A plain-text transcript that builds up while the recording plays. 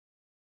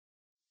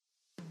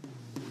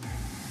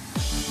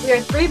We are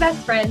three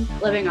best friends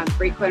living on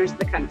three corners of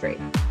the country,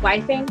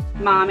 wifing,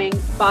 momming,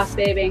 boss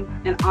babing,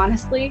 and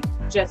honestly,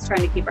 just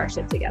trying to keep our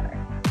shit together.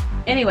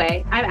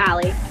 Anyway, I'm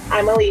Allie.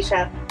 I'm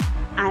Alicia.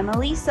 I'm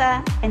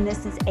Elisa, and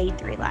this is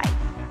A3 Life.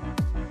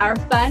 Our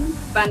fun,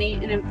 funny,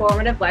 and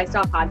informative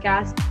lifestyle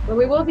podcast where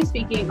we will be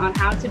speaking on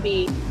how to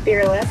be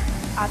Fearless,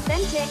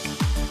 authentic,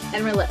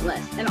 and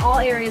relentless in all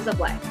areas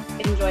of life.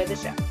 Enjoy the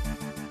show.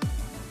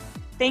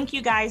 Thank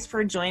you guys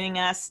for joining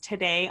us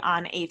today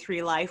on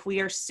A3 Life. We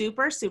are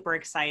super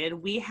excited.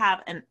 We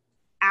have an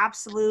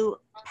absolute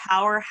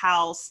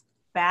powerhouse,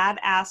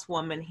 badass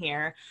woman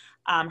here.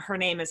 Her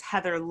name is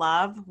Heather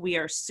Love. We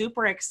are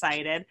super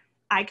excited.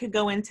 I could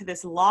go into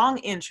this long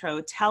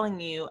intro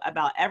telling you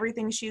about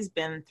everything she's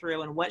been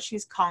through and what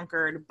she's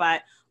conquered,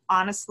 but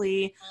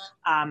honestly,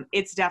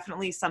 it's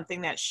definitely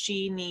something that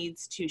she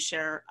needs to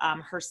share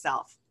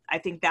herself. I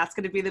think that's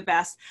going to be the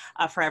best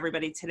for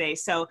everybody today.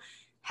 So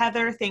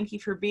Heather, thank you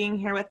for being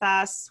here with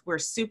us. We're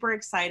super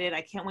excited. I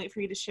can't wait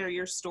for you to share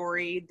your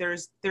story.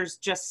 There's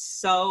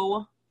just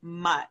so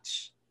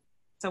much.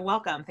 So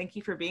welcome. Thank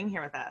you for being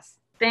here with us.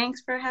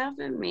 Thanks for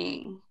having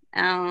me.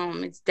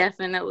 It's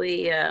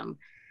definitely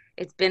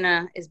it's been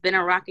a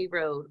rocky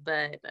road,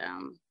 but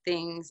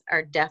things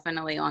are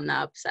definitely on the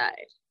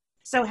upside.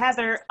 So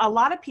Heather, a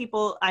lot of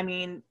people, I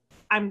mean,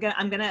 I'm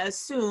gonna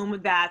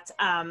assume that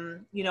a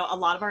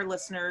lot of our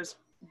listeners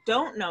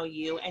don't know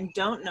you and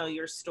don't know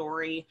your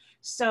story.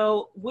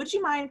 So would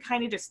you mind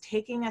kind of just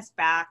taking us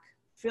back,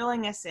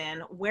 filling us in?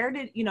 Where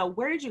did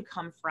you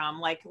come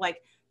from? Like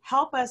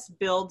help us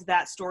build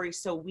that story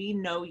so we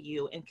know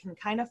you and can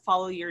kind of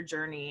follow your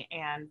journey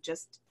and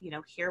just,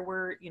 hear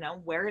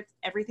where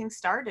everything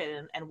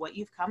started and what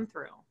you've come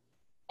through.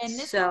 And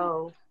this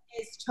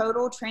is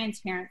total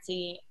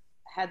transparency,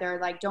 Heather.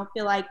 Like, don't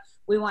feel like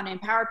we want to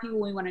empower people.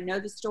 We want to know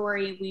the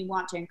story. We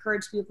want to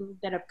encourage people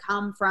that have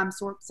come from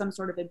some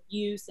sort of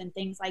abuse and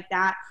things like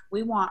that.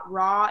 We want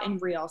raw and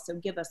real. So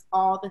give us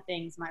all the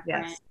things, my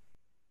friend.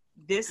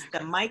 The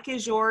mic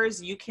is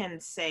yours. You can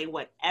say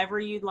whatever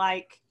you'd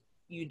like.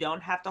 You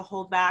don't have to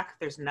hold back.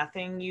 There's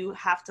nothing you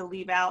have to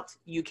leave out.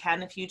 You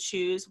can if you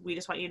choose. We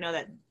just want you to know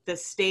that the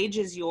stage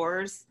is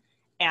yours.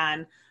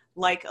 And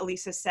like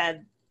Elisa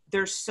said,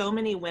 there's so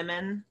many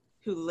women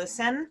who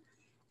listen.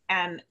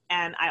 And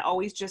I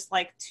always just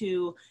like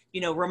to,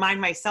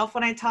 remind myself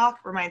when I talk,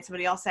 remind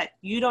somebody else that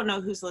you don't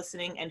know who's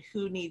listening and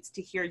who needs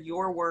to hear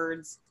your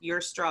words,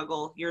 your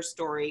struggle, your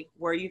story,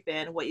 where you've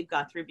been, what you've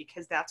gone through,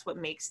 because that's what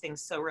makes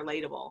things so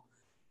relatable.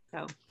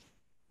 So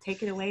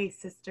take it away,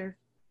 sister.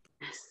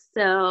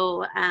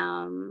 So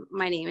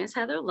my name is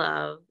Heather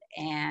Love,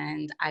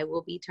 and I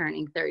will be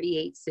turning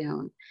 38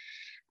 soon.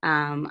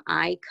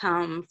 I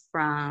come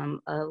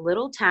from a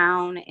little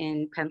town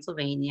in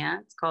Pennsylvania.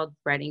 It's called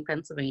Reading,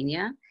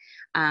 Pennsylvania.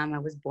 I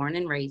was born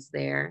and raised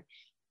there,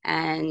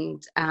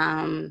 and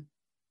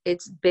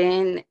it's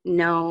been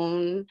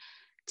known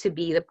to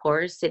be the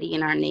poorest city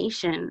in our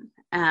nation.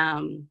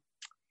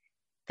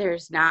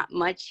 There's not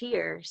much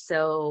here.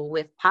 So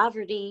with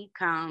poverty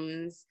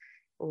comes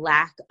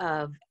lack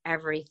of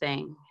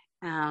everything.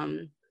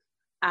 My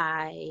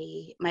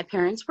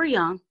parents were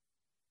young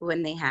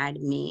when they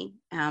had me.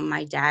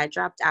 My dad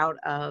dropped out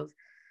of,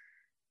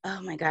 oh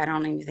my God, I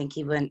don't even think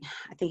I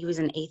think he was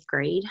in 8th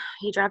grade.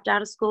 He dropped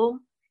out of school.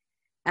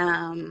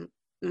 My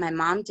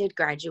mom did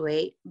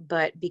graduate,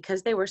 but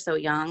because they were so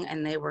young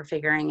and they were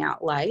figuring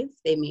out life,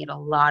 they made a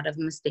lot of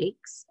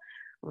mistakes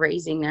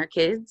raising their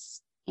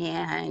kids.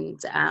 And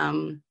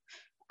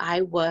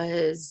I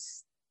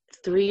was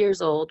 3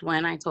 years old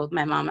when I told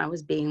my mom I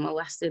was being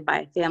molested by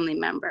a family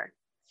member.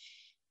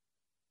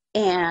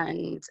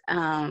 And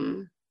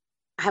I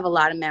have a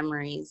lot of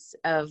memories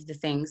of the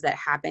things that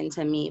happened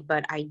to me,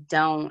 but I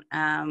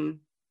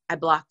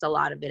blocked a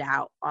lot of it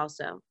out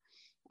also.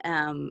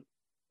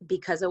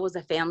 Because it was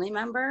a family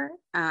member,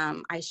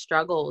 I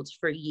struggled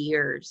for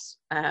years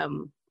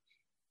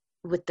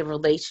with the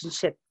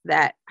relationship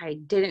that I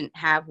didn't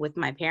have with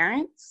my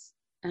parents,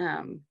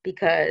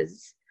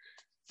 because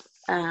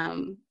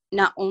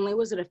not only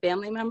was it a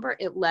family member,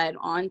 it led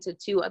on to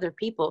 2 other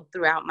people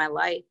throughout my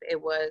life. It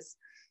was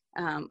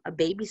a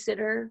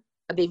babysitter's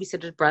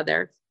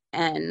brother,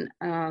 and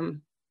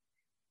an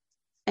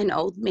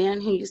old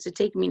man who used to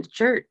take me to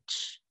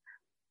church.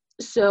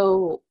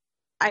 So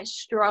I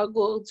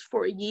struggled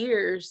for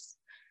years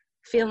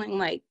feeling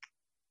like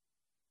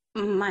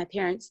my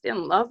parents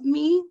didn't love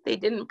me. They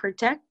didn't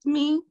protect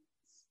me.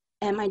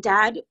 And my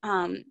dad,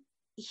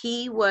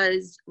 he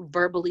was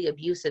verbally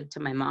abusive to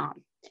my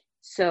mom.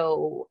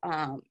 So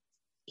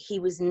he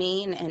was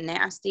mean and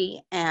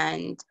nasty,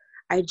 and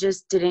I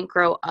just didn't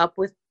grow up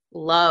with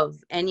love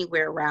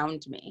anywhere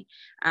around me.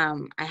 I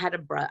have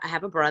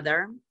a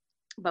brother,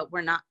 but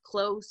we're not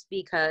close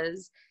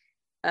because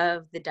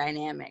of the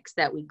dynamics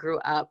that we grew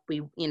up.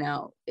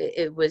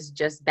 It was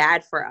just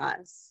bad for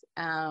us.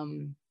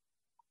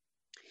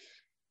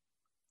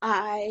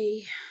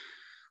 I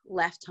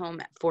left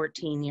home at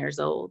 14 years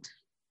old.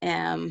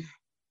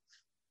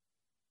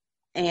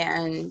 And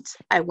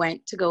I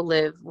went to go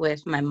live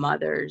with my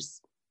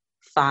mother's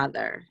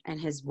father and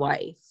his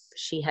wife.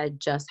 She had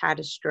just had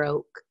a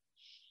stroke,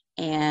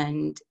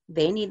 and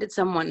they needed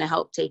someone to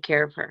help take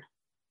care of her.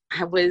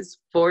 I was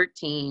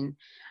 14.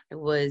 I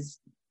was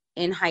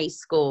in high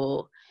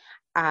school.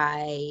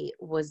 I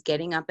was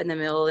getting up in the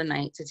middle of the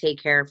night to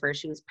take care of her.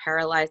 She was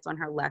paralyzed on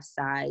her left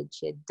side.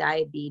 She had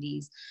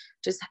diabetes,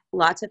 just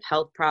lots of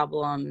health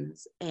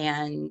problems.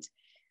 And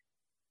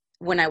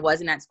when I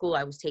wasn't at school,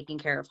 I was taking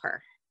care of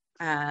her.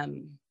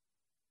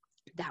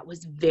 That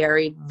was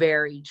very,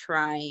 very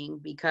trying,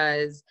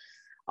 because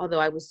although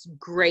I was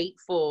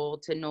grateful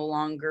to no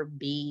longer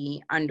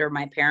be under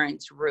my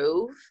parents'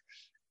 roof,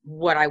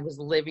 what I was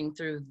living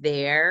through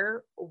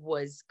there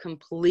was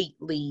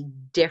completely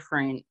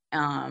different.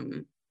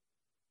 It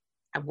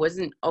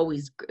wasn't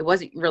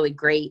really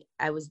great.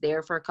 I was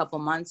there for a couple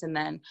months, and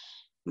then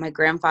my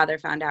grandfather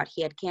found out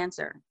he had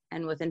cancer,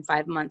 and within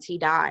 5 months he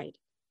died.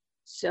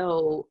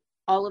 So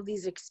all of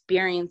these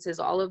experiences,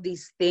 all of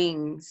these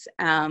things,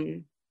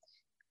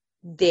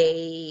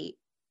 they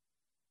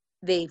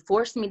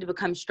forced me to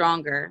become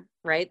stronger,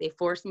 right? They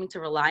forced me to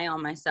rely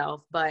on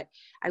myself, but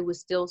I was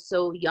still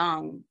so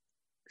young,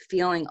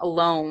 feeling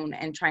alone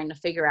and trying to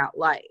figure out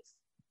life.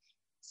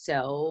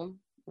 So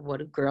what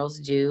do girls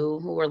do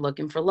who are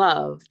looking for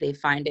love? They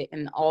find it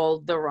in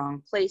all the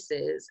wrong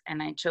places,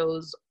 and I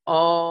chose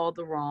all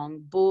the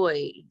wrong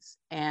boys.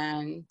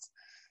 And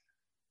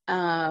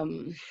I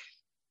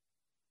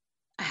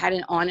had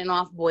an on and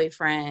off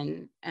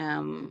boyfriend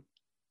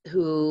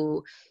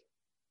who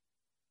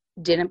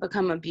didn't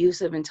become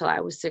abusive until I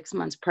was 6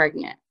 months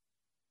pregnant.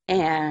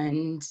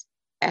 And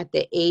at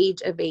the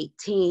age of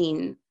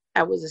 18,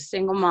 I was a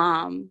single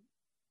mom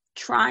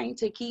trying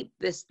to keep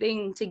this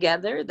thing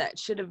together that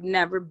should have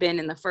never been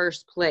in the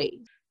first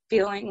place,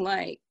 feeling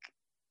like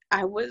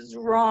I was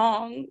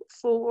wrong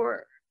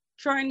for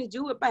trying to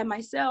do it by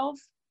myself.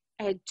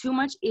 I had too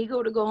much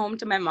ego to go home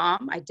to my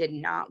mom. I did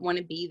not want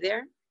to be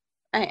there.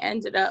 I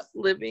ended up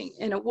living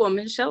in a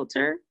woman's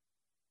shelter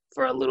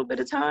for a little bit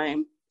of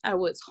time. I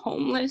was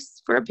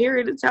homeless for a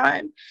period of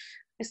time.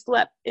 I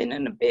slept in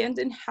an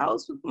abandoned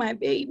house with my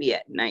baby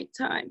at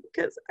nighttime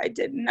because I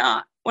did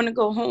not want to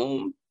go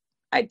home.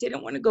 I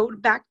didn't want to go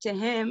back to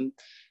him.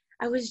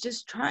 I was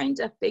just trying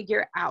to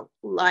figure out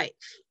life.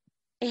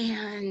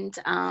 And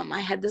I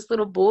had this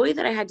little boy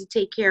that I had to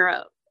take care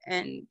of.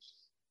 And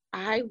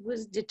I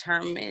was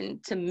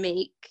determined to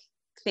make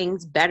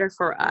things better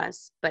for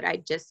us. But I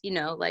just,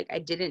 I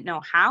didn't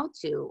know how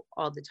to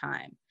all the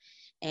time.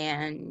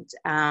 And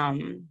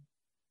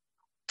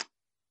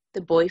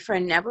the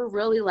boyfriend never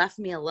really left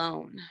me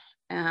alone.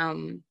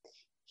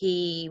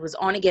 He was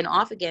on again,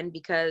 off again,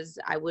 because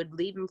I would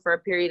leave him for a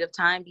period of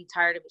time, be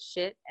tired of his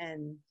shit,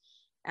 and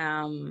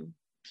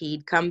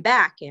he'd come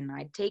back and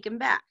I'd take him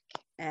back.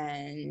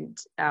 And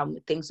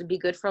things would be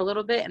good for a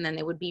little bit, and then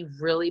they would be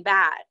really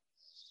bad.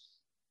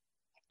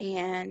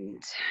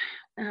 And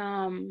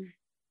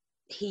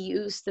he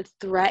used to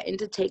threaten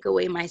to take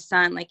away my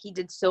son. Like, he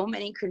did so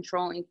many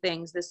controlling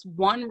things. This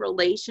one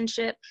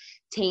relationship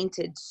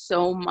tainted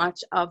so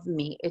much of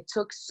me. It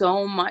took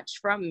so much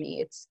from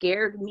me. It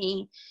scared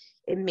me.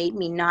 It made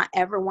me not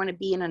ever want to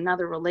be in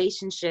another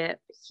relationship.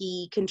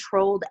 He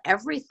controlled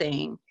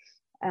everything.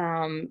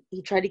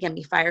 He tried to get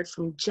me fired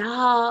from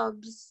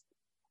jobs.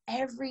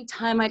 Every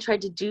time I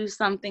tried to do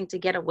something to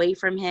get away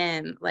from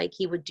him, like,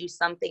 he would do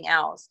something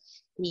else.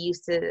 He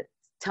used to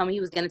tell me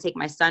he was going to take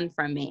my son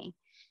from me.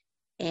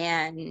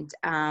 And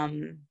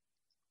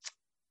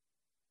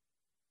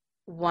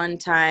one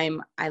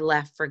time I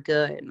left for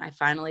good. I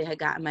finally had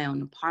gotten my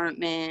own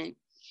apartment,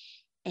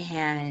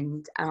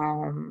 and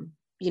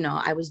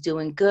I was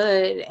doing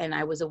good, and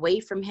I was away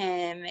from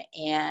him,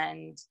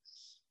 and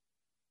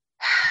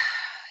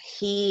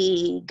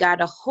he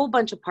got a whole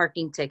bunch of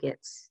parking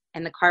tickets,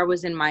 and the car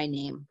was in my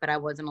name, but I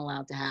wasn't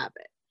allowed to have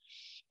it.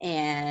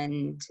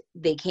 And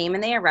they came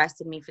and they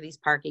arrested me for these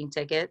parking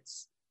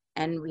tickets.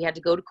 And we had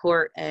to go to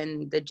court,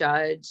 and the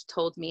judge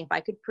told me if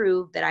I could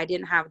prove that I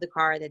didn't have the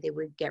car, that they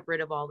would get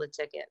rid of all the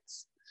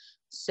tickets.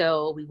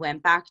 So we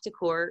went back to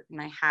court,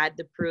 and I had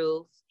the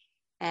proof.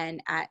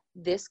 And at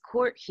this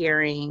court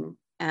hearing,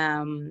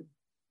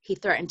 he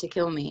threatened to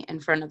kill me in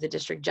front of the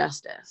district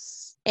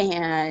justice.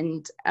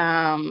 And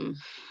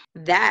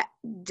that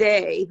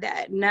day,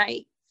 that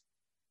night,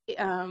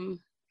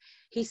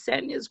 he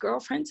sent his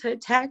girlfriend to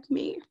attack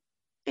me.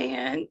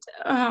 And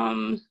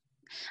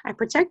I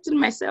protected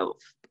myself.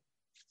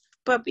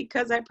 But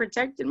because I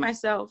protected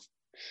myself,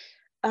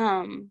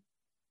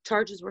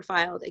 charges were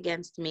filed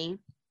against me.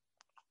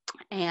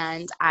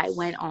 And I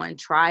went on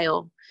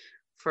trial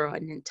for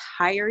an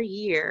entire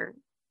year,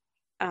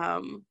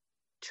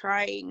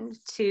 trying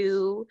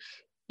to,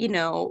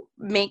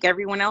 make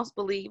everyone else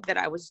believe that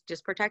I was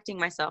just protecting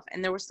myself.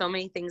 And there were so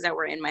many things that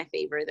were in my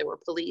favor. There were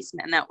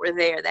policemen that were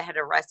there that had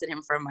arrested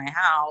him from my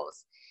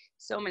house.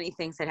 So many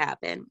things had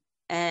happened.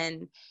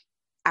 And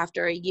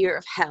after a year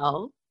of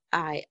hell,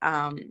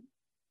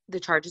 the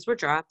charges were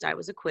dropped. I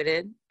was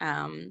acquitted.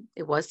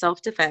 It was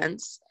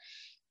self-defense,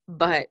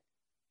 but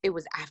it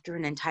was after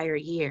an entire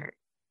year.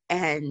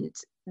 And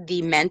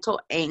the mental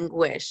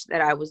anguish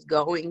that I was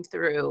going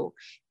through,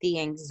 the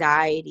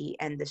anxiety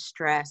and the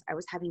stress. I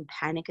was having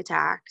panic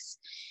attacks.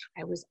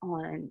 I was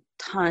on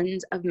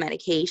tons of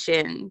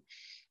medication.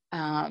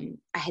 I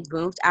had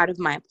moved out of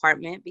my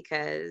apartment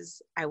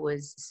because I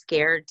was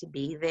scared to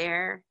be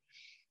there.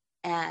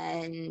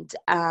 And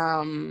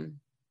I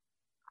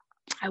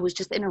was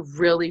just in a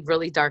really,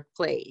 really dark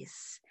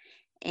place.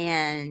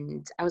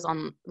 And I was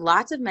on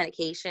lots of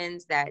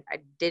medications that I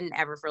didn't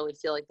ever really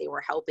feel like they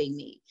were helping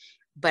me.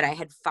 But I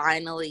had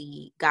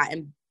finally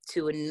gotten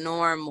to a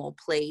normal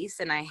place,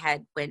 and I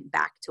had went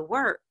back to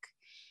work.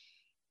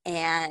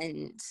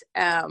 And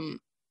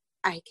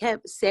I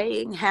kept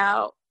saying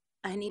how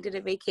I needed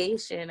a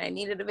vacation. I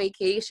needed a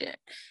vacation.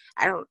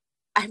 I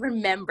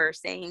remember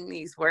saying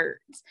these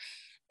words.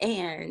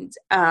 And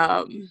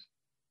a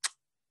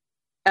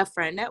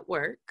friend at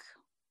work,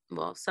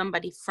 well,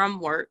 somebody from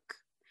work,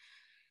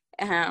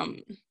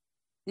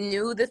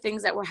 knew the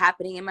things that were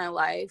happening in my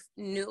life,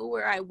 knew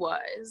where I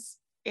was,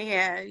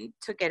 and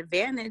took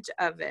advantage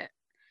of it.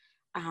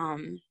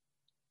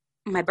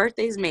 My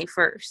birthday is May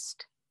 1st.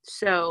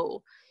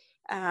 So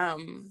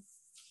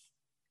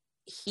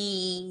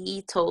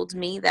he told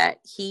me that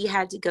he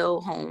had to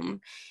go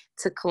home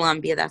to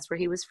Colombia. That's where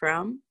he was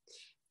from.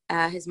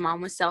 His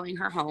mom was selling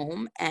her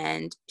home,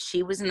 and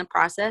she was in the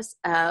process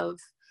of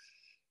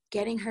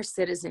getting her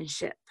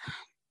citizenship.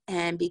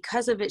 And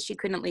because of it, she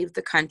couldn't leave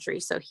the country.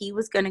 So he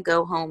was going to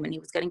go home, and he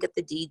was going to get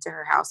the deed to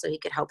her house so he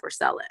could help her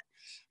sell it.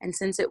 And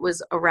since it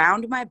was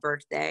around my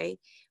birthday,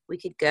 we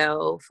could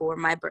go for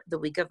the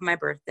week of my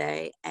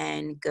birthday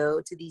and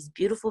go to these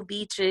beautiful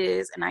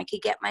beaches, and I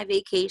could get my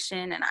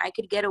vacation, and I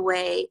could get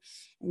away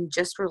and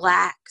just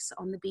relax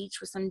on the beach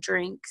with some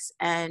drinks.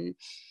 And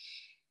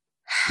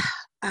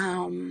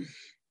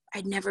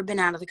I'd never been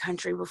out of the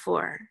country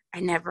before. I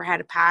never had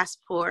a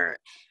passport.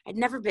 I'd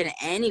never been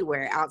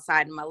anywhere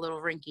outside of my little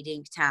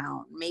rinky-dink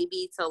town,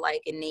 maybe to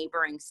like a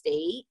neighboring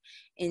state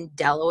in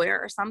Delaware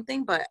or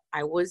something, but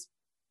I was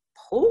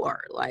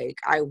poor. Like,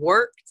 I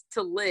worked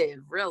to live,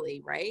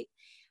 really, right?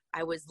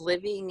 I was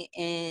living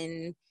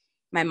in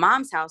my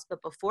mom's house,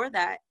 but before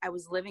that, I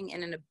was living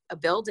in a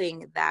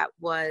building that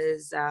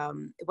was,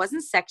 it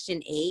wasn't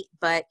Section 8,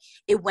 but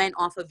it went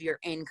off of your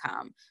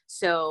income.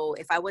 So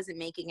if I wasn't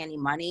making any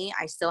money,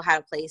 I still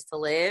had a place to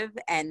live,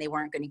 and they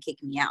weren't going to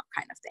kick me out,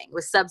 kind of thing. It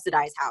was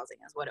subsidized housing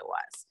is what it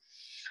was.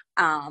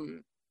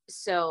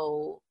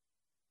 So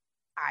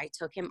I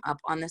took him up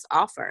on this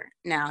offer.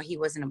 Now, he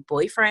wasn't a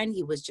boyfriend.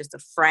 He was just a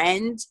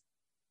friend,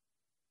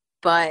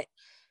 but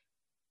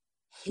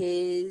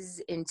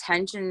his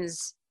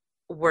intentions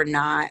were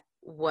not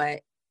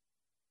what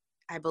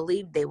I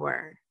believed they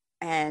were.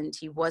 And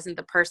he wasn't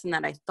the person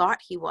that I thought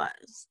he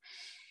was.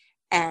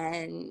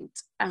 And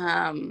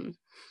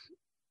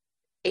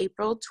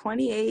April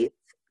 28th,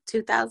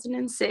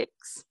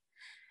 2006,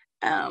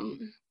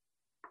 when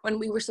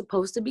we were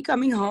supposed to be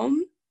coming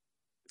home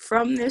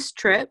from this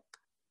trip,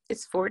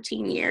 it's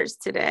 14 years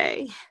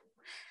today,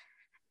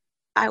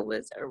 I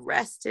was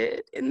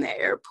arrested in the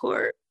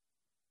airport.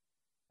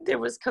 There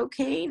was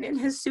cocaine in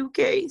his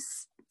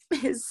suitcase.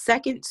 His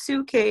second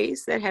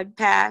suitcase that had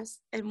passed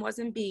and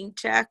wasn't being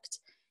checked.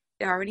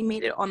 It already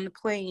made it on the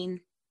plane.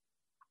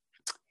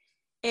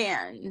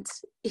 And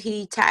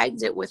he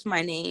tagged it with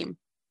my name.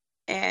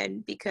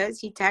 And because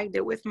he tagged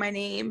it with my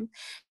name,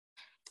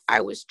 I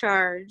was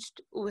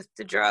charged with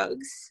the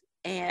drugs.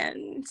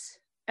 And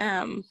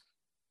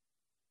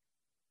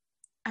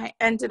I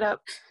ended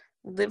up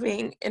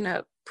living in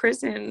a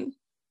prison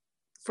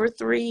for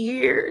 3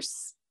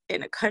 years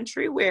in a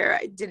country where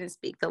I didn't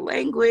speak the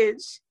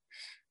language.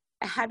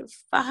 I had a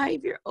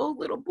 5-year-old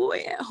little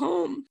boy at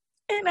home,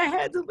 and I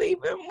had to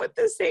leave him with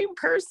the same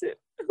person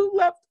who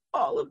left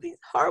all of these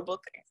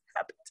horrible things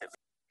happen to me.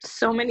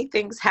 So many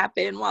things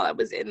happened while I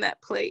was in that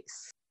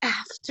place.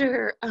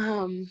 After,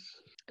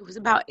 it was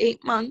about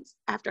 8 months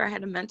after I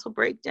had a mental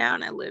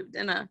breakdown. I lived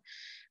in a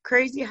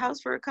crazy house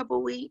for a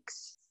couple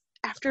weeks.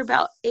 After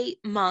about 8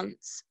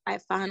 months, I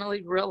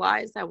finally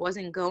realized I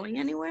wasn't going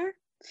anywhere.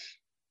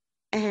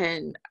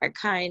 And I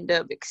kind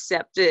of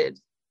accepted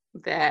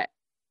that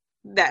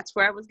that's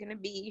where I was going to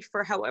be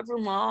for however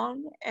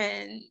long.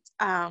 And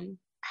I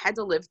had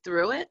to live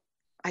through it.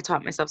 I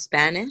taught myself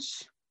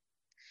Spanish.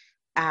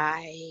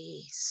 I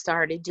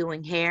started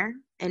doing hair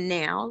and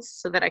nails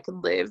so that I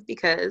could live,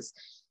 because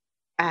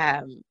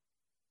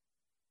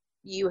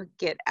you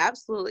get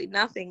absolutely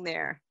nothing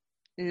there.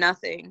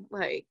 Nothing.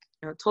 Like,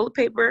 no toilet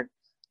paper,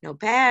 no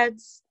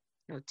pads,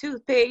 no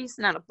toothpaste,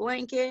 not a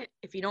blanket.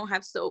 If you don't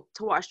have soap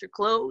to wash your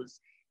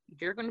clothes,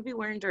 you're going to be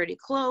wearing dirty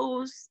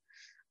clothes.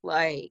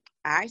 Like,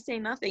 I say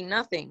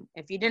nothing.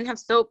 If you didn't have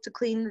soap to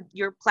clean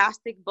your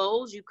plastic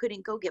bowls, you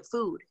couldn't go get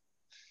food.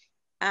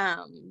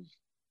 And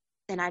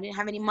I didn't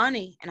have any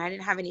money, and I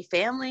didn't have any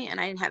family, and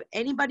I didn't have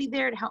anybody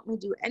there to help me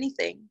do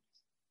anything.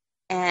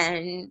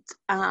 And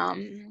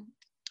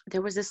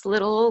there was this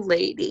little old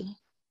lady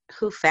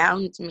who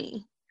found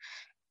me,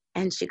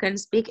 and she couldn't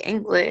speak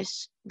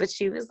English, but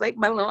she was like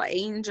my little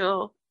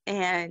angel,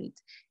 and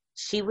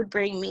she would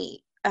bring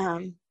me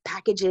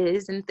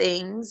packages and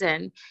things.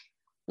 And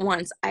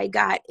once I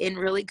got in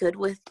really good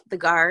with the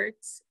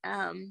guards,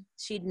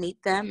 she'd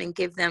meet them and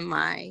give them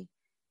my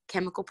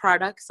chemical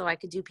products so I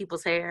could do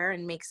people's hair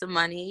and make some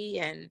money.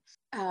 And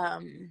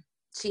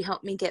she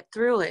helped me get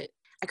through it.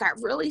 I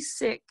got really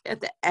sick at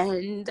the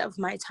end of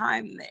my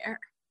time there.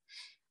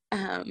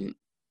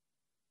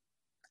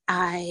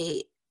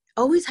 I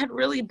always had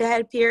really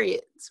bad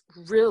periods,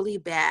 really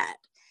bad.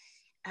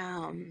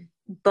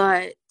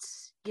 But,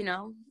 you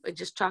know, I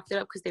just chalked it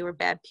up because they were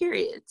bad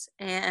periods.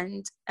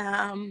 And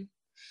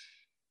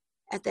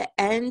at the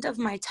end of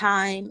my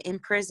time in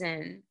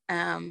prison,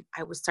 I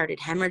started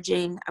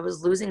hemorrhaging. I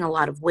was losing a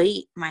lot of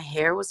weight. My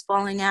hair was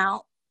falling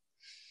out.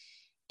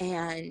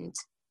 And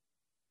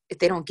if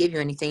they don't give you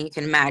anything, you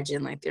can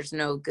imagine, like, there's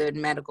no good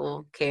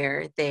medical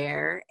care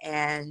there.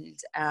 And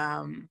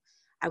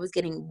I was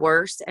getting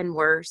worse and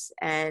worse.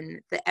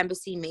 And the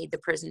embassy made the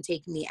prison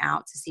take me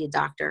out to see a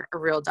doctor, a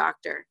real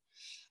doctor.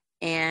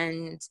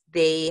 And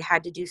they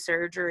had to do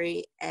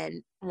surgery.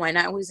 And when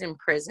I was in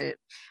prison,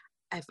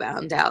 I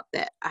found out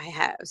that I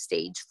have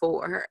stage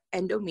 4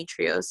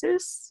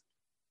 endometriosis.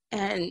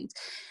 And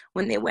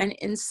when they went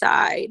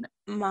inside,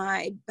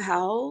 my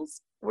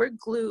bowels were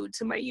glued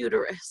to my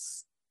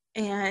uterus.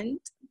 And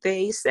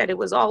they said it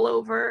was all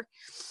over.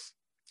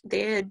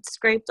 They had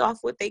scraped off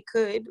what they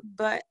could,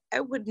 but I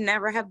would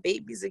never have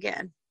babies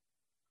again.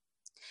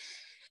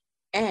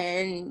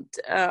 And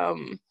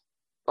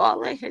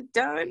all I had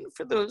done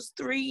for those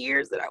 3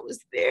 years that I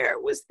was there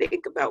was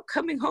think about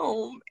coming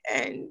home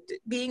and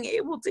being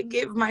able to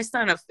give my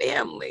son a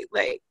family,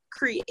 like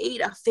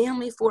create a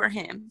family for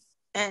him.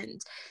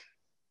 And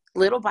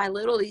little by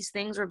little, these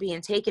things were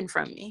being taken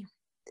from me.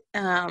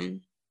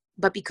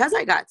 But because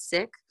I got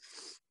sick,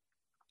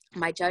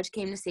 my judge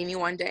came to see me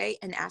one day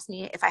and asked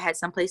me if I had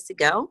someplace to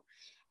go.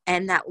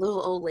 And that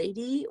little old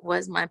lady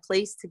was my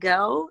place to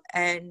go.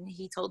 And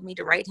he told me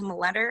to write him a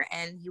letter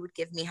and he would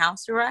give me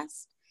house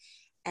arrest.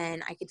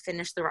 And I could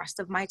finish the rest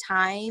of my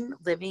time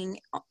living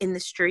in the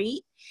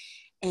street.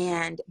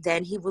 And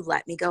then he would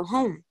let me go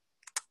home.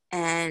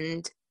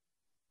 And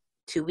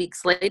 2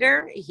 weeks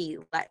later, he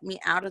let me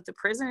out of the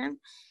prison.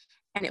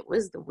 And it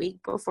was the week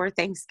before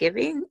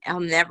Thanksgiving. I'll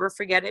never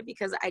forget it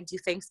because I do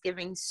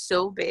Thanksgiving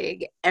so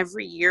big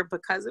every year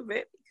because of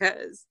it.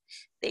 Because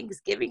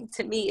Thanksgiving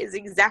to me is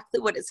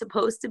exactly what it's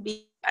supposed to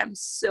be. I'm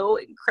so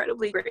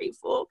incredibly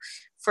grateful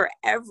for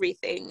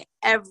everything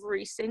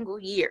every single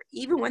year,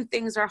 even when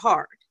things are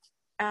hard.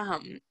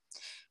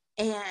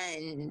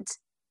 And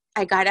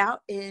I got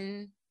out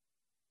in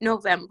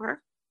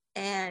November,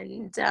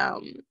 and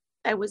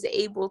I was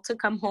able to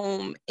come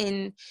home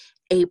in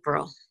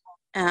April.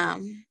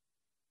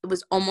 It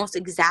was almost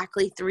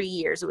exactly 3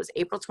 years. It was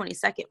April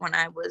 22nd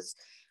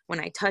when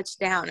I touched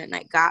down and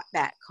I got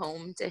back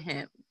home to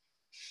him.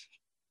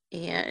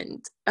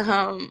 And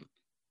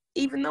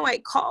even though I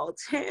called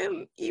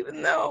him,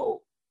 even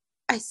though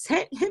I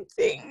sent him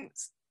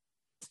things,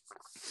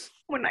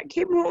 when I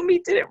came home, he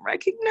didn't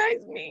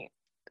recognize me.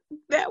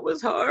 That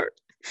was hard.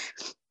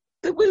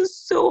 It was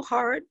so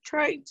hard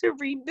trying to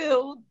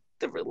rebuild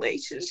the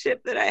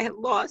relationship that I had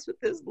lost with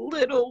this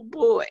little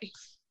boy.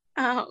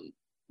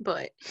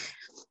 But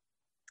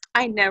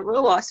I never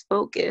lost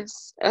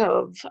focus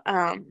of,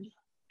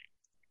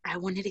 I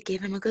wanted to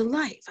give him a good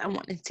life. I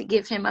wanted to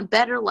give him a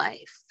better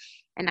life.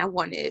 And I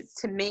wanted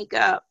to make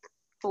up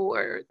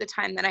for the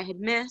time that I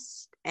had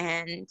missed.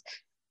 And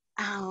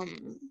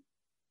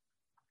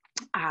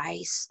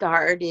I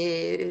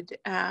started,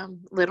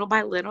 little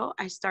by little,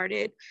 I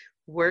started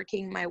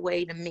working my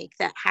way to make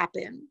that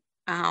happen.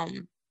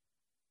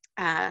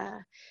 I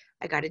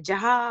got a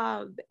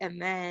job,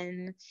 and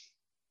then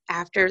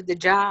after the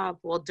job,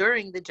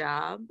 during the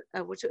job,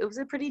 which it was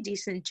a pretty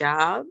decent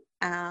job,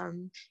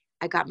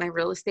 I got my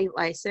real estate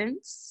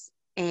license,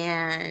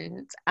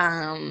 and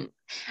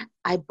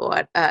I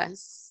bought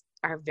us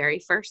our very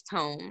first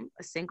home,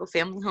 a single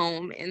family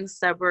home in the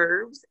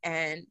suburbs,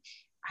 and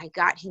I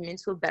got him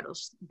into a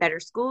better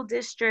school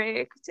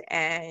district,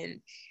 and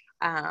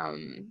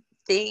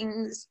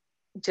things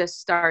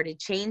just started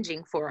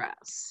changing for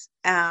us.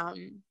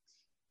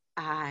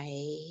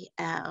 I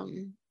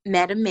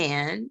met a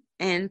man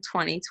in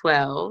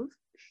 2012,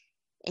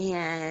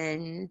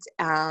 and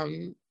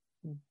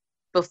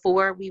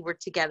before we were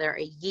together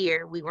a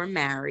year, we were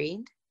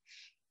married.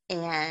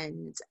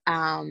 And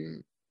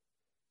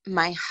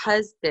my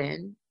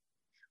husband,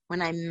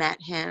 when I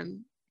met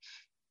him,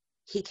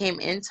 he came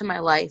into my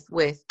life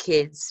with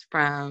kids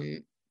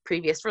from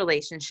previous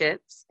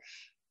relationships,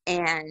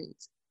 and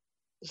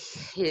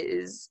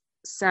his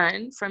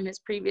son from his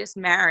previous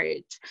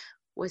marriage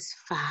was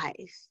 5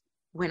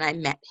 when I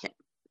met him.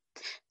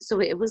 So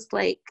it was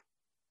like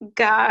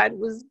God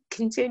was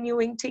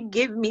continuing to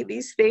give me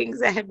these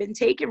things that had been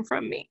taken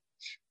from me.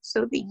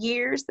 So the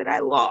years that I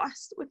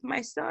lost with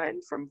my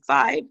son from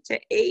 5 to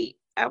 8,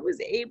 I was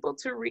able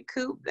to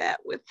recoup that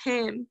with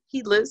him.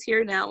 He lives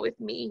here now with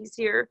me. He's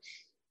here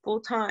full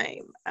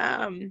time.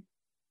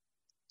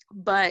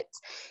 But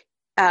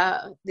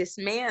this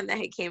man that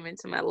had came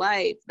into my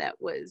life that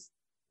was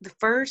the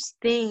first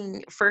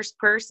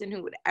person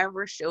who would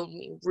ever show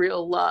me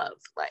real love.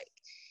 Like,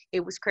 it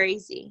was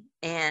crazy.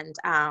 And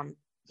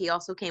he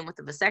also came with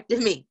a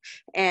vasectomy.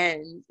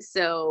 And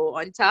so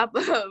on top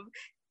of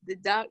the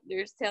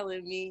doctors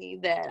telling me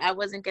that I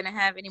wasn't going to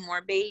have any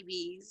more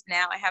babies,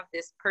 now I have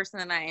this person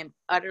that I am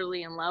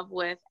utterly in love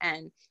with.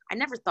 And I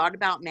never thought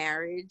about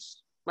marriage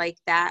like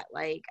that.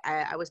 Like,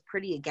 I was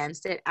pretty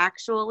against it,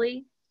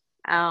 actually.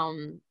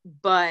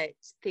 But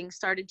things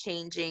started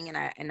changing,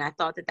 and I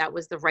thought that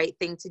was the right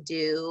thing to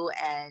do.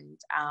 And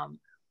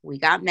we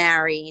got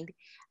married.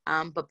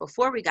 But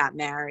before we got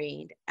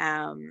married,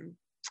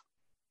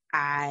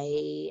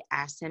 I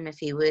asked him if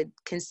he would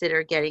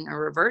consider getting a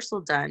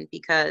reversal done,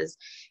 because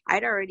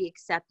I'd already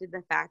accepted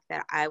the fact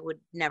that I would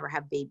never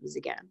have babies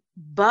again,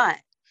 but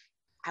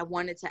I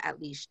wanted to at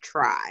least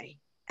try.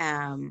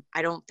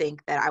 I don't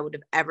think that I would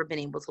have ever been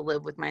able to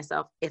live with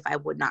myself if I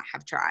would not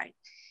have tried.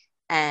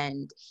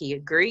 And he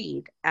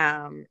agreed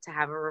to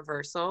have a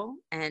reversal.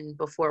 And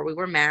before we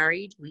were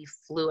married, we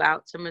flew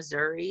out to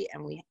Missouri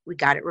and we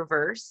got it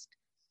reversed.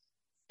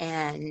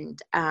 And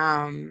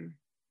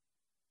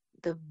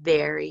the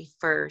very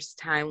first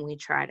time we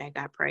tried, I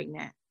got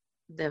pregnant.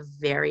 The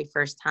very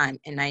first time.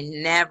 And I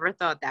never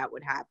thought that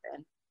would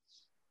happen.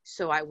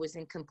 So I was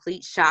in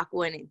complete shock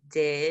when it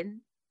did.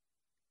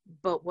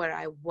 But what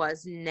I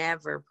was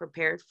never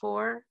prepared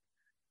for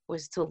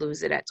was to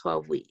lose it at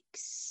 12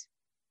 weeks.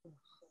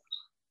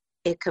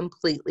 It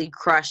completely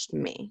crushed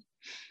me.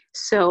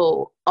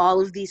 So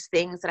all of these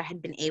things that I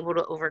had been able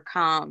to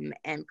overcome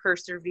and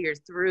persevere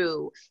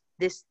through,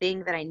 this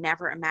thing that I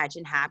never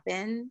imagined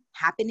happened,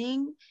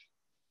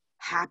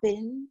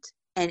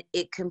 and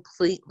it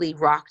completely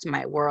rocked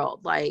my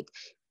world. Like,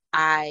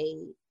 I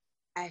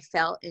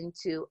fell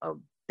into a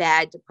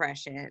bad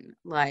depression.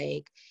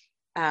 Like,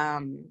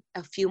 a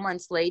few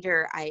months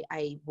later,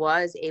 I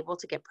was able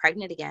to get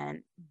pregnant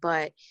again,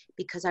 but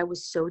because I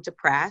was so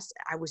depressed,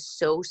 I was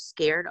so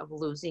scared of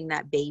losing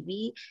that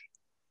baby,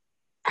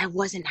 I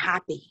wasn't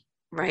happy,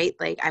 right?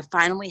 Like, I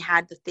finally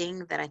had the thing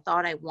that I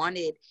thought I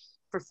wanted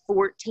for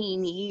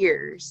 14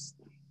 years.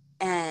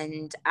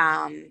 And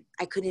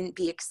I couldn't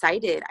be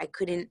excited. I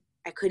couldn't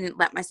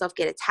let myself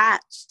get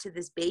attached to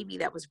this baby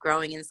that was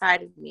growing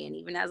inside of me. And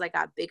even as I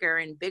got bigger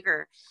and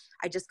bigger,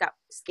 I just got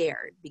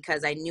scared,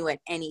 because I knew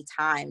at any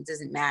time, it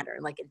doesn't matter.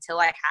 Like, until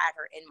I had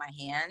her in my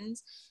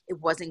hands, it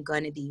wasn't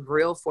going to be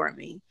real for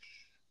me.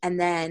 And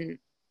then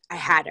I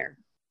had her,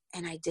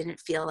 and I didn't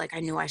feel like I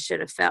knew I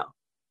should have felt.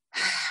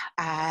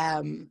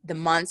 The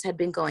months had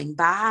been going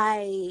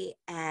by,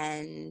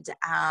 and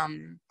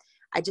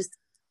I just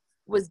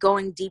was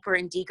going deeper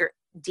and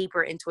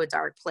deeper into a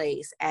dark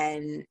place,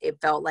 and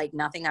it felt like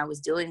nothing I was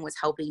doing was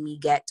helping me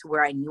get to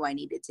where I knew I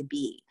needed to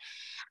be.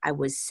 I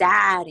was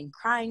sad and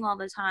crying all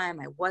the time.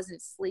 I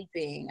wasn't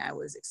sleeping. I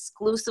was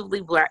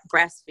exclusively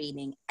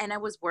breastfeeding, and I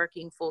was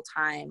working full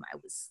time. I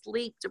was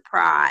sleep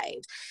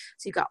deprived.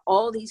 So you got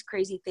all these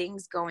crazy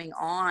things going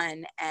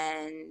on,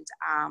 and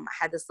I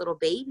had this little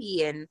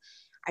baby, and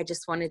I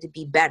just wanted to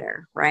be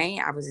better, right?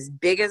 I was as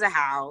big as a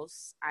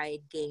house.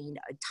 I gained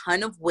a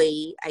ton of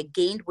weight. I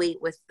gained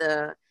weight with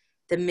the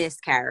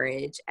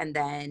miscarriage. And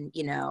then,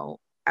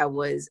 I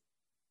was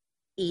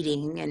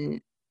eating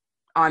and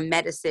on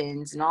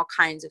medicines and all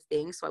kinds of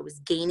things. So I was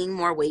gaining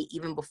more weight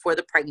even before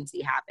the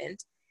pregnancy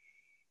happened.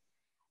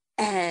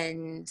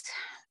 And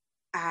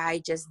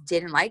I just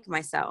didn't like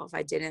myself.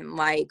 I didn't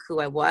like who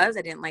I was.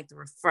 I didn't like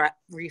the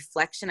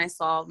reflection I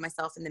saw of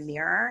myself in the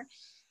mirror.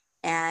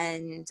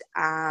 And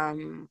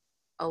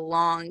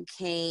along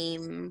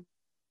came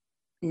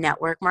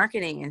network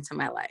marketing into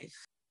my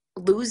life.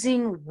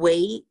 Losing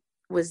weight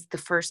was the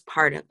first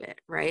part of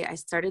it, right? I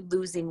started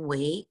losing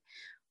weight,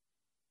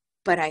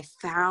 but I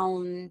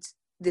found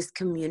this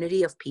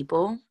community of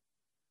people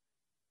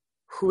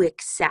who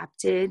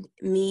accepted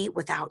me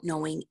without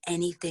knowing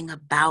anything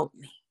about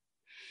me.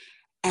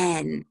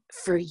 And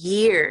for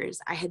years,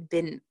 I had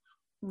been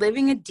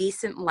living a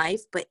decent life,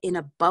 but in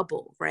a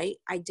bubble, right?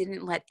 I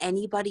didn't let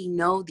anybody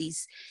know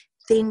these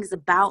things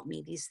about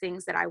me, these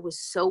things that I was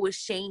so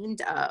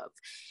ashamed of.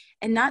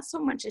 And not so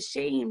much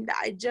ashamed,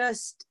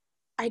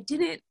 I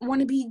didn't want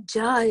to be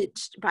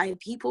judged by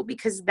people,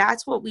 because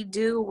that's what we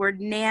do. We're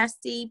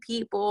nasty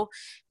people.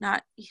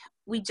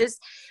 We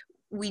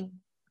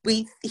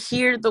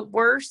hear the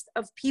worst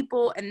of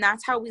people, and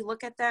that's how we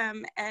look at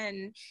them.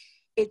 And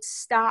it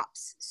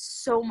stops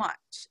so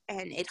much,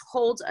 and it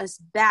holds us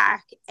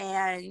back.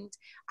 And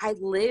I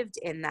lived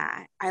in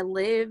that. I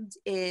lived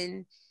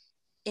in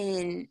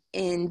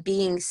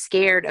being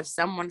scared of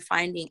someone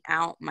finding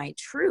out my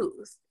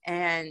truth.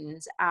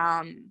 And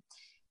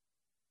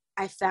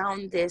I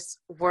found this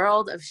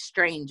world of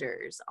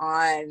strangers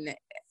on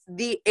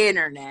the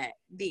internet,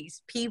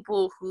 these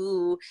people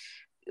who,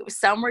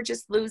 some were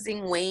just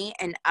losing weight,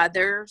 and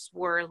others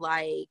were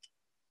like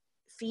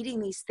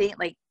feeding these things,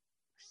 like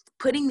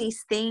putting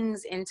these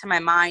things into my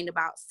mind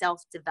about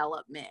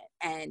self-development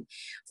and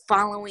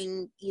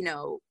following,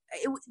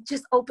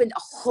 just opened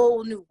a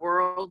whole new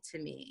world to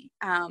me.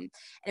 And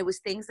it was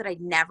things that I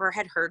never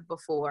had heard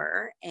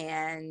before.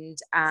 And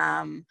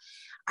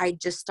I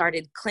just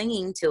started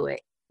clinging to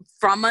it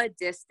from a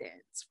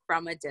distance.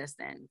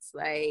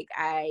 Like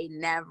I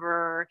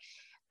never,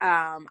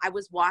 I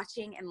was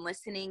watching and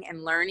listening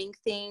and learning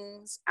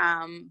things,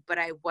 but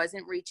I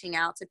wasn't reaching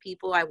out to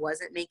people. I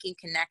wasn't making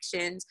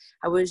connections.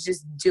 I was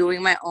just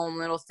doing my own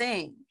little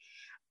thing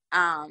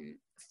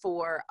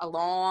for a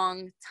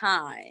long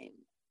time.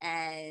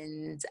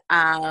 And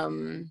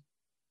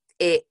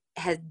it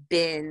has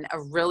been a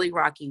really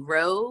rocky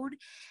road.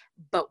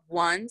 But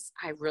once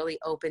I really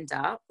opened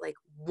up, like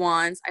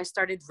once I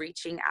started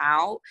reaching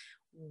out,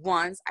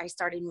 once I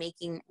started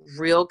making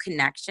real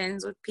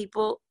connections with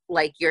people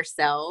like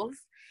yourself,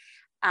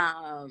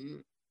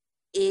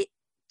 it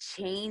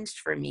changed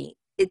for me.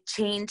 It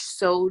changed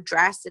so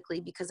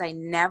drastically because I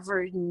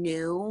never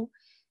knew.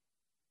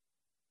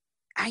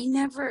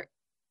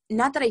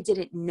 Not that I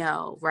didn't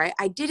know, right?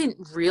 I didn't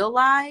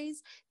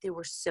realize there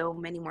were so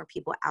many more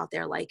people out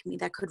there like me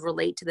that could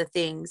relate to the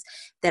things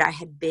that I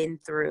had been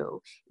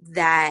through,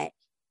 that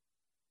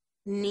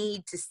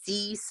need to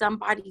see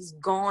somebody's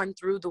gone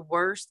through the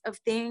worst of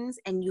things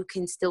and you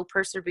can still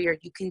persevere.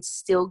 You can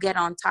still get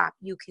on top.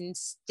 You can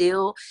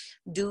still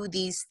do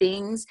these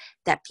things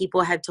that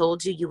people had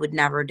told you would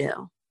never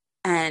do.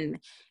 And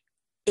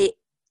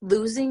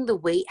losing the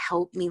weight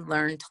helped me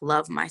learn to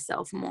love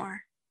myself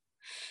more.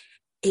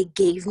 It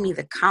gave me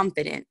the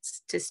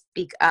confidence to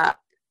speak up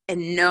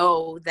and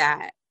know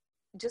that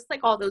just like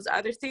all those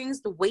other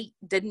things, the weight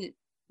didn't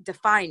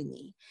define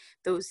me.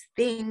 Those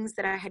things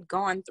that I had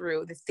gone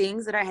through, the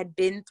things that I had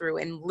been through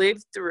and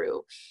lived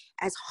through,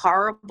 as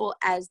horrible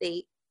as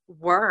they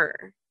were,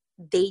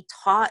 they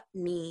taught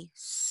me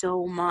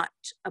so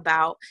much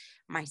about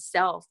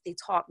myself. They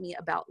taught me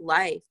about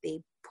life.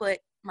 They put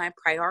my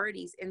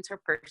priorities into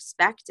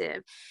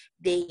perspective.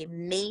 They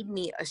made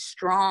me a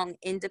strong,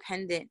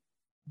 independent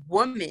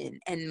woman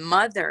and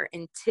mother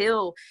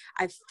until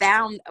I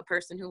found a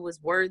person who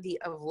was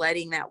worthy of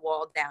letting that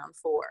wall down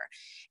for.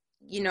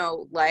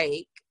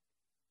 Like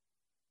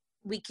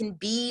we can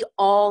be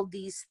all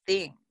these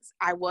things.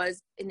 I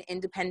was an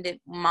independent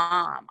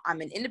mom.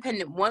 I'm an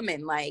independent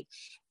woman,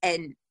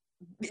 and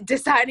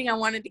deciding I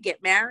wanted to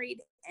get married,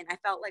 and I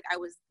felt like I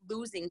was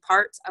losing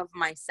parts of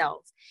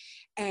myself.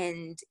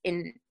 And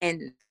in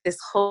this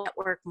whole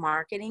network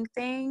marketing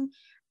thing,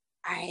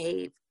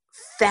 I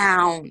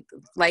found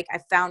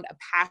a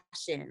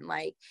passion.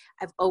 Like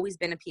I've always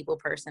been a people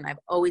person. I've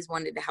always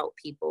wanted to help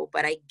people,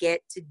 but I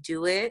get to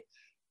do it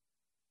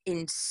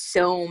in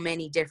so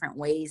many different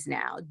ways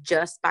now,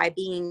 just by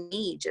being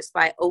me, just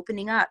by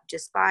opening up,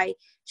 just by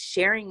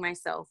sharing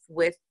myself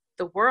with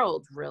the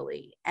world,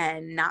 really,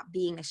 and not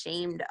being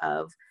ashamed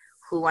of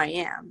who I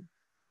am.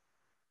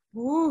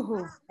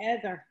 Ooh,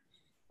 Heather,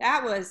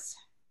 that was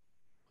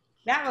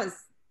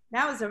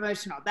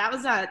emotional. That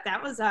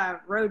was a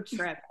road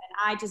trip, and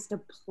I just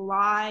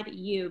applaud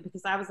you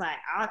because I was like,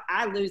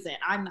 I lose it.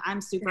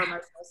 I'm super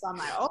emotional, so I'm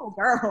like, oh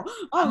girl,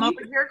 I'm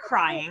over here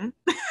crying.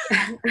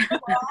 We're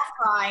all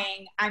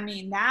crying. I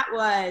mean, that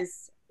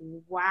was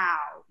wow.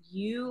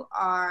 You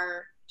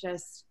are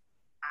just,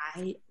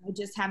 I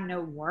just have no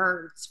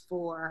words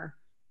for.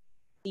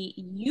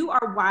 You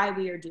are why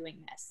we are doing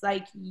this.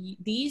 Like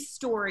these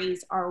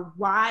stories are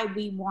why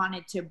we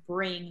wanted to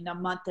bring the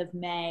month of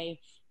May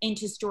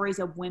into stories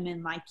of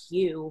women like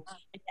you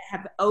and that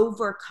have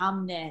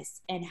overcome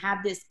this and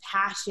have this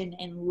passion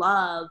and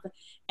love,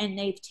 and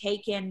they've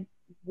taken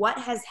what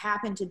has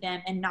happened to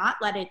them and not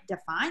let it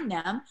define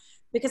them.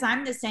 Because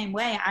I'm the same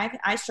way.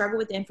 I struggle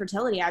with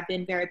infertility. I've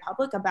been very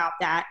public about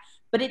that,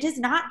 but it does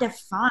not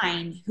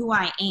define who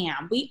I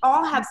am. We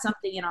all have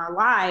something in our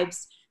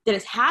lives that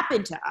has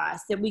happened to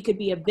us that we could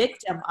be a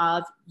victim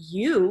of,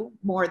 you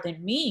more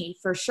than me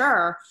for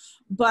sure,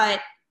 but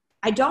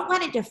I don't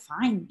let it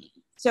define me.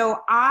 So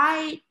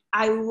I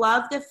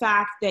love the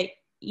fact that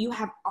you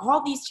have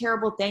all these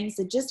terrible things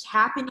that just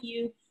happen to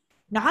you,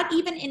 not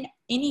even in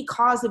any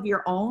cause of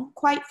your own,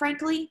 quite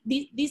frankly.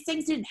 These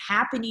things didn't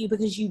happen to you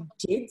because you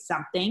did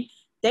something.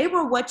 They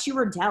were what you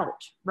were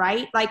dealt,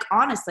 right? Like,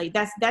 honestly,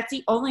 that's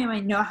the only way I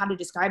know how to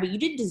describe it. You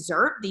didn't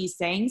deserve these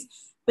things,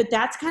 but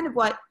that's kind of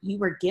what you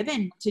were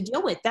given to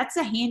deal with. That's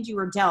the hand you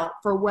were dealt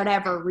for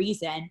whatever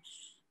reason.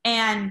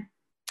 And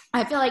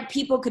I feel like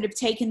people could have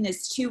taken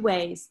this two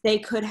ways. You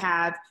could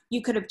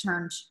have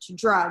turned to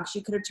drugs.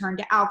 You could have turned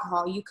to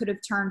alcohol. You could have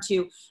turned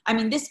to,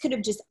 this could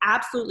have just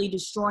absolutely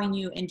destroyed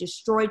you and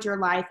destroyed your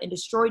life and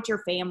destroyed your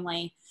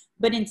family.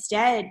 But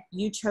instead,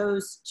 you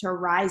chose to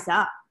rise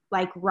up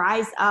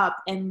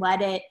and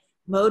let it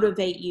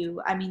motivate you.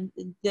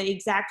 The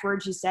exact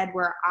words you said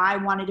were, I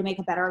wanted to make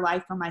a better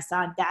life for my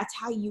son. That's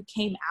how you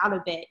came out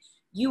of it.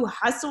 You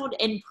hustled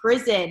in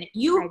prison.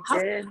 You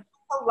hustled in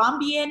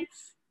Colombian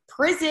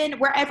prison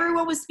where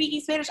everyone was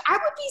speaking Spanish. I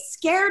would be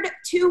scared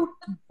to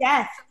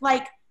death.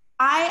 Like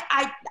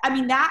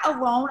that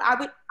alone,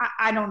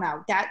 I don't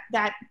know,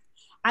 that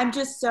I'm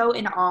just so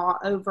in awe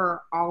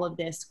over all of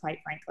this, quite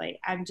frankly.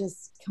 I'm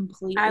just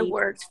completely. I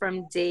worked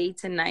from day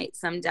to night.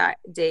 Some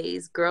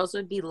days girls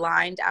would be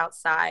lined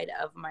outside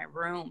of my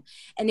room.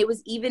 And it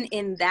was even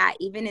in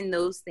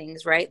those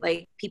things, right?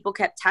 Like people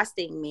kept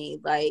testing me,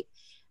 like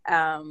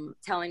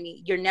telling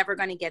me you're never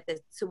going to get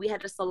this. So we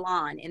had a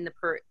salon in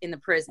the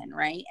prison,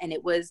 right? And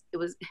it was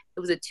a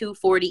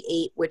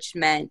 248, which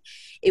meant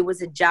it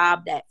was a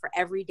job that for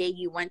every day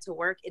you went to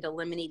work, it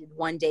eliminated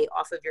one day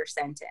off of your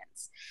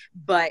sentence.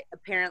 But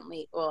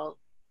apparently, well,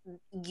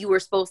 you were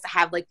supposed to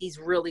have like these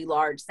really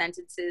large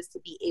sentences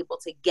to be able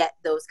to get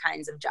those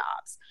kinds of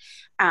jobs.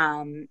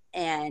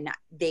 And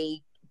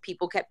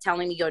people kept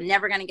telling me, you're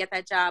never going to get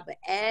that job. But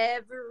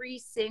every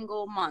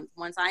single month,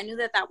 once I knew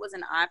that was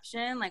an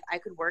option, like I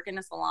could work in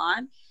a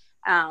salon,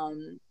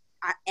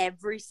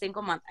 every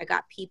single month I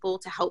got people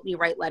to help me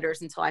write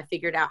letters until I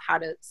figured out how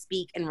to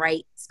speak and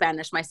write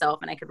Spanish myself,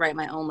 and I could write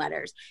my own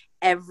letters.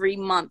 Every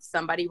month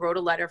somebody wrote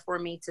a letter for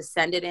me to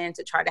send it in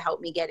to try to help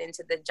me get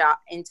into the job,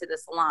 into the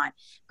salon.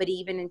 But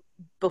even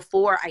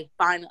before I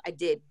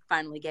did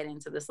finally get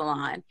into the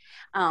salon,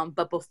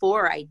 but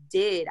before I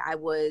did,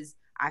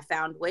 I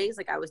found ways,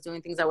 like I was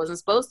doing things I wasn't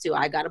supposed to.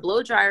 I got a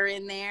blow dryer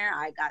in there.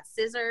 I got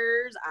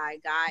scissors. I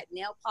got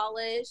nail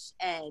polish.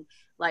 And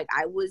like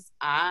I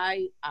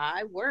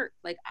worked.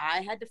 Like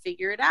I had to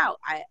figure it out.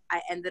 I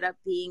ended up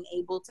being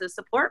able to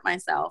support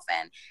myself.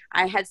 And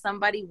I had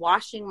somebody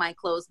washing my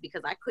clothes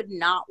because I could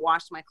not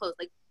wash my clothes.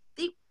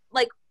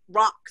 Like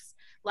rocks.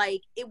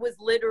 Like it was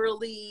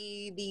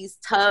literally these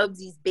tubs,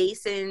 these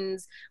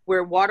basins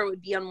where water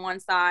would be on one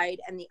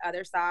side and the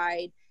other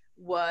side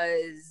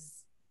was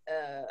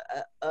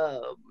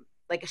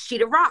like a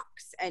sheet of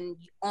rocks, and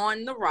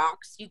on the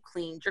rocks you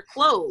cleaned your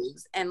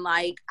clothes. And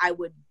like I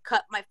would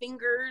cut my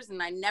fingers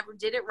and I never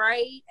did it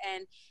right,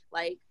 and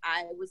like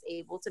I was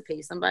able to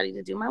pay somebody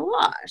to do my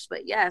wash.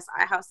 But yes,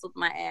 I hustled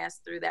my ass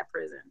through that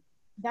prison.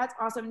 That's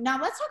awesome. Now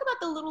let's talk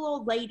about the little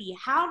old lady.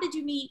 How did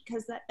you meet?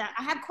 Because that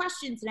I have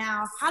questions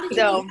now. How did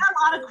you meet? We got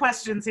a lot of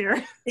questions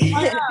here.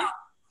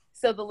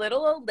 So the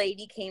little old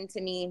lady came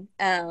to me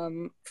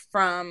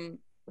from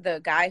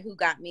the guy who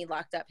got me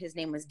locked up. His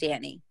name was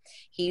Danny.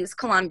 He was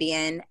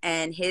Colombian,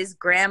 and his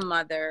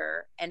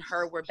grandmother and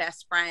her were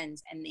best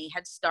friends, and they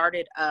had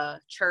started a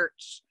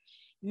church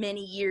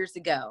many years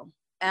ago.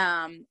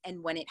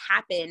 And when it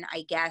happened,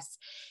 I guess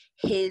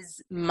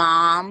his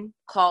mom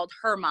called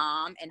her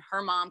mom, and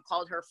her mom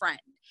called her friend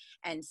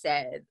and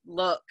said,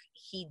 look,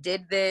 he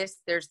did this.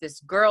 There's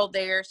this girl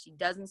there. She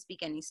doesn't speak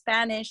any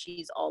Spanish.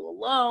 She's all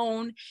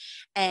alone.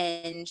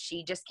 And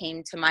she just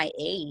came to my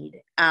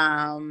aid.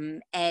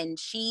 And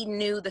she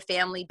knew the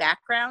family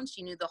background.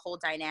 She knew the whole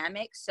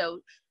dynamic. So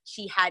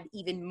she had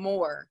even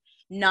more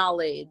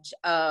knowledge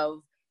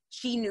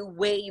she knew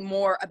way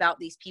more about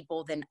these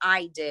people than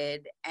I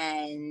did.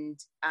 And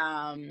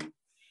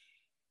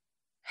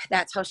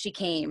that's how she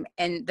came.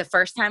 And the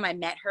first time I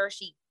met her,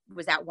 she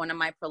was at one of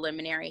my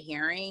preliminary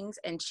hearings,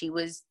 and she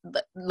was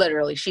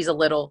literally, she's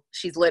little.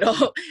 She was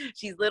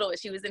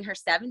in her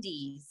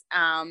 70s.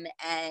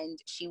 And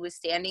she was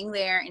standing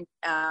there, and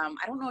I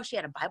don't know if she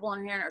had a Bible in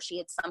her hand or she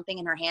had something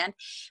in her hand,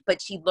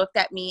 but she looked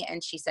at me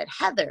and she said,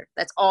 Heather.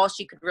 That's all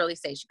she could really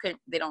say.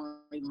 They don't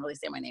even really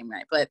say my name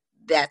right, but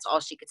that's all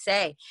she could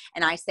say.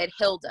 And I said,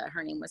 Hilda.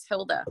 Her name was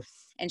Hilda.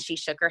 And she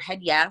shook her head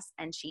yes,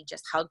 and she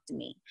just hugged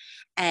me.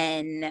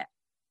 And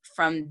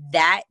from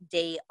that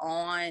day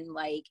on,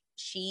 like,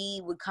 she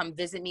would come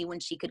visit me when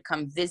she could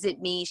come visit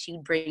me. She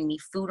would bring me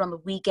food on the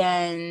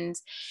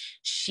weekends.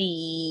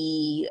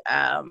 She,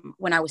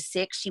 when I was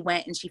sick, she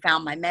went and she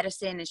found my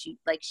medicine, and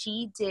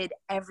she did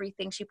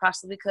everything she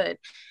possibly could.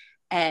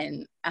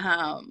 And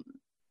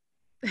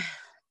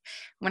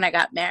when I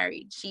got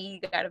married,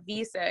 she got a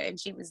visa, and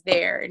she was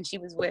there, and she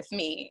was with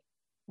me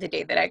the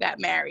day that I got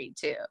married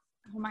too.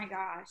 Oh my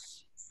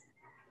gosh.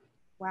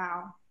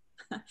 Wow.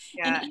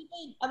 Yeah. And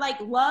even, like,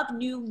 love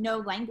knew no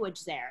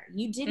language there.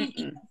 You didn't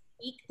even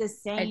speak the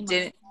same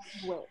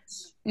language.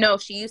 No,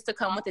 she used to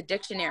come with a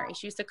dictionary.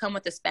 She used to come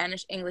with a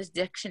Spanish-English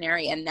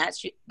dictionary, and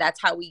that's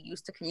how we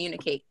used to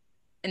communicate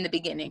in the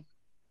beginning.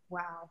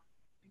 Wow.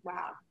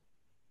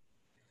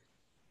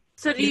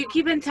 So do you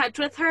keep in touch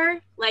with her?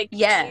 Like,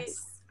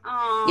 yes.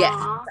 Aww.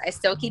 Yes, I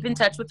still keep in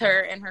touch with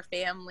her and her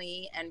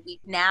family, and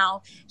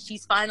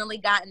she's finally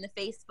gotten the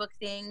Facebook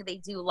thing. They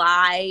do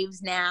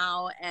lives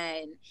now,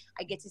 and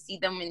I get to see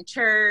them in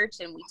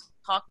church, and we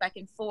talk back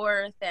and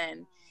forth,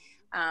 and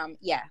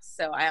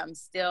so I am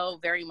still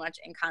very much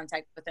in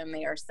contact with them.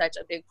 They are such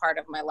a big part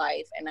of my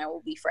life, and I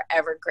will be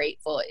forever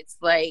grateful. It's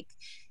like,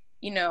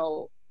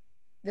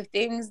 the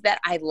things that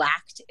I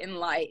lacked in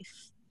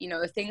life,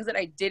 the things that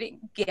I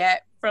didn't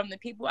get from the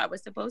people I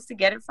was supposed to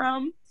get it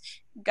from,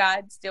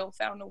 God still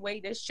found a way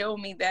to show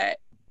me that,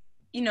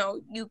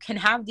 you can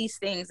have these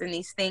things, and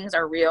these things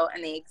are real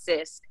and they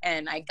exist.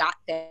 And I got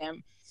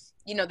them,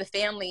 the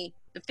family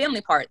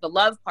part, the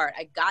love part,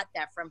 I got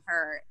that from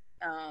her,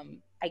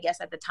 I guess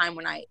at the time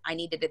when I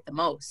needed it the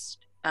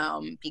most,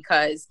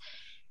 because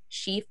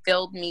she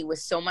filled me with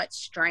so much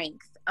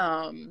strength.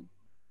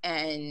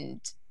 And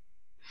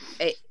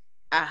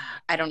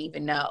I don't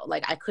even know.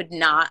 Like I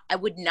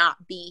would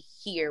not be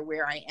here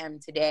where I am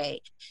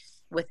today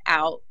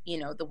without, you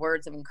know, the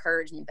words of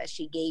encouragement that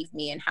she gave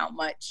me, and how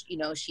much, you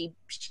know, she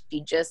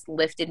just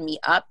lifted me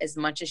up as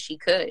much as she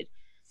could.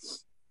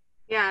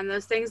 Yeah. And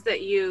those things that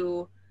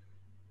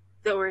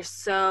were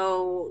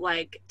so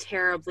like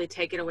terribly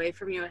taken away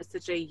from you at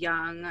such a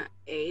young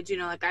age, you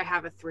know, like I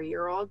have a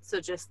 3-year-old. So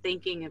just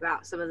thinking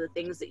about some of the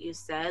things that you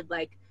said,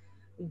 like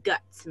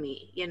guts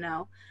me, you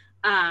know?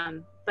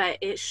 But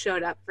it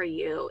showed up for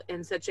you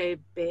in such a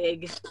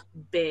big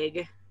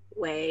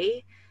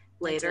way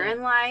later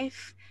in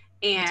life.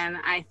 And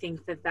I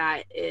think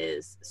that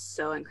is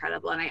so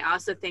incredible. And I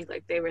also think,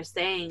 like they were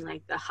saying,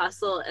 like the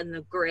hustle and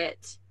the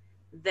grit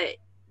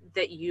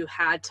that you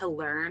had to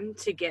learn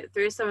to get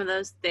through some of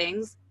those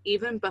things,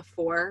 even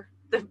before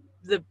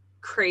the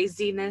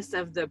craziness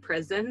of the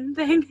prison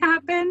thing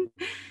happened.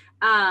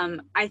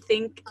 I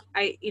think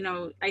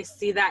I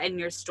see that in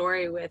your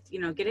story with, you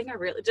know, getting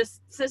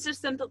just such a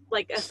simple,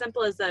 like as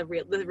simple as the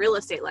real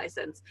estate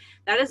license.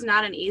 That is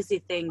not an easy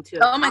thing to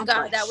accomplish. Oh my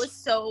God, that was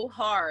so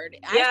hard.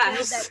 I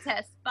failed that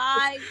test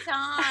 5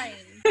 times.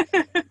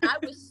 I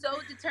was so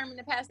determined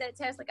to pass that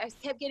test. Like I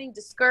kept getting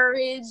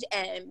discouraged,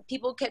 and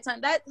people kept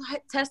saying that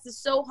test is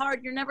so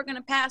hard, you're never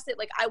gonna pass it.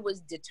 Like I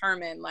was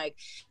determined. Like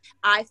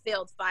I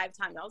failed 5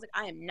 times. I was like,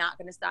 I am not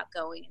gonna stop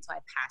going until I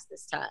pass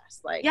this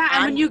test. Like yeah,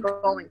 and I'm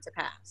going to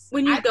pass.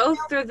 When you go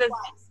through the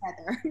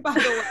Heather, by the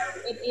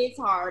way, it is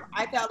hard.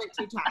 I failed it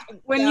 2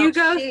 times. When you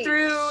go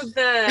through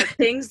the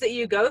things that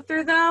you go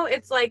through, though,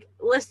 it's like,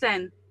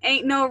 listen,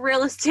 ain't no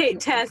real estate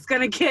test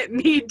gonna get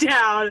me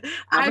down.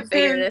 I'm gonna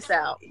figure this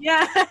out.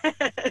 Yeah.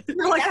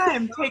 You're like, I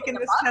am taking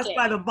this test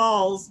by the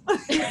balls.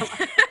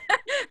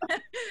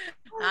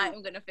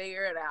 I'm gonna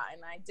figure it out,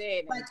 and I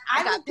did. And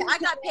I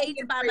got paid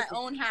to buy my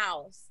own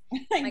house.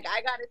 Like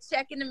I got a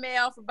check in the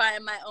mail for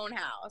buying my own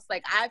house.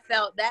 Like I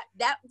felt that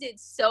did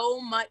so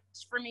much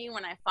for me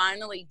when I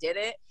finally did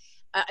it.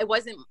 It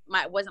wasn't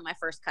my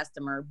first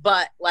customer,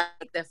 but like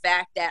the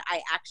fact that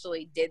I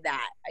actually did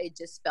that, I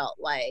just felt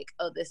like,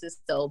 oh, this is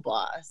so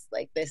boss.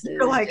 Like this is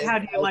like, how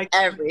do you like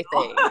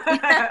everything?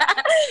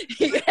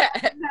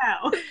 Yeah.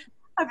 No.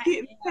 I'm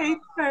getting paid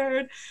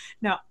for.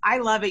 No, I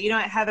love it. You know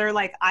what, Heather,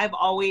 like I've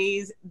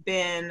always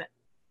been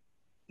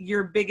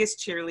your biggest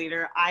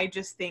cheerleader. I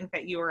just think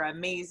that you are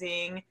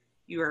amazing.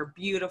 You are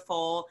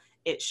beautiful.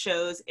 It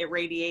shows, it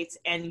radiates,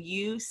 and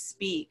you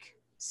speak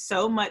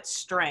so much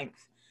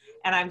strength.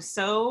 And I'm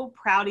so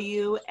proud of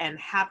you and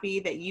happy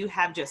that you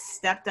have just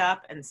stepped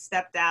up and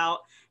stepped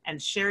out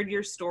and shared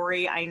your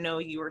story. I know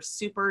you were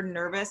super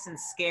nervous and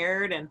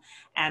scared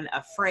and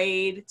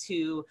afraid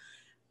to,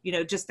 you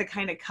know, just to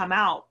kind of come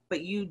out,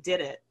 but you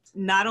did it.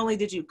 Not only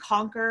did you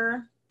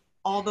conquer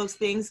all those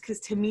things, because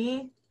to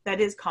me, that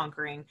is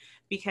conquering,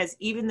 because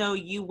even though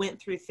you went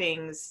through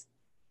things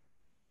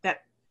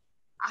that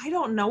I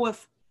don't know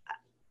if,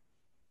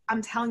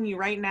 I'm telling you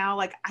right now,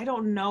 like, I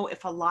don't know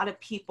if a lot of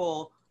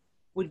people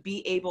would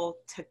be able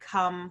to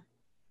come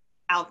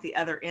out the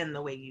other end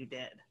the way you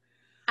did.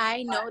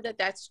 I know that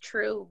that's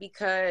true,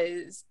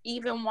 because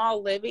even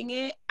while living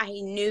it, I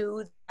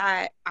knew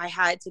that I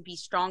had to be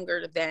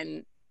stronger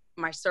than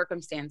my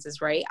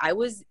circumstances, right? I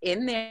was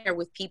in there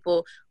with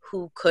people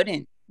who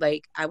couldn't.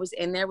 Like, I was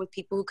in there with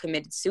people who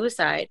committed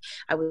suicide.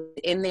 I was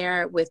in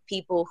there with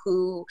people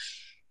who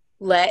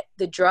let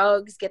the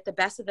drugs get the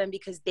best of them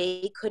because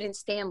they couldn't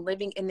stand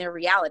living in their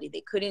reality.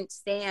 They couldn't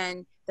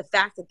stand the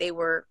fact that they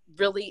were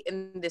really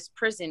in this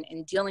prison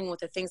and dealing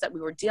with the things that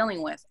we were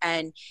dealing with.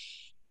 And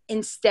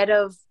instead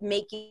of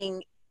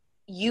making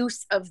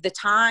use of the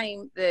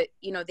time that,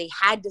 you know, they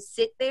had to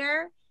sit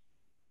there,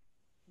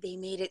 they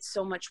made it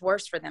so much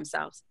worse for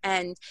themselves.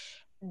 And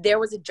there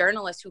was a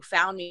journalist who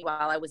found me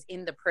while I was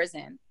in the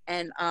prison.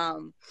 And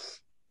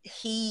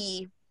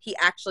he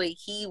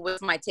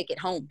was my ticket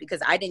home,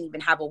 because I didn't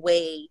even have a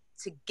way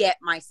to get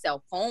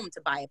myself home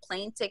to buy a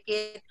plane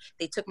ticket.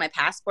 They took my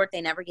passport.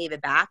 They never gave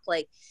it back.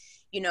 Like,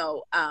 you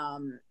know,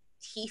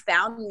 he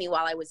found me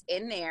while I was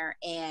in there.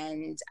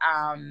 And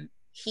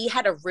he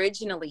had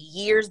originally,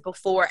 years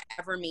before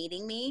ever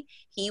meeting me,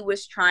 he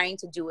was trying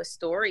to do a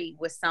story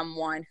with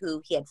someone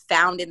who he had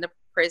found in the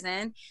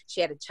prison.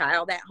 She had a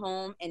child at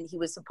home, and he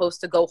was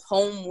supposed to go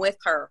home with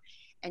her.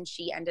 And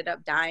she ended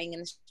up dying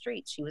in the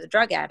street. She was a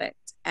drug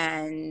addict,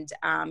 and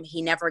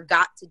he never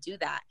got to do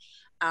that.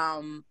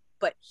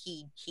 But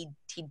he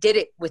did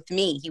it with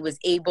me. He was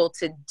able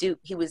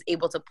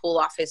to pull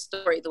off his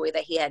story the way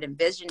that he had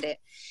envisioned it.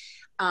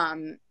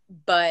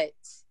 But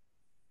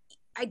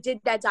I did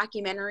that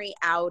documentary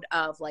out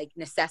of like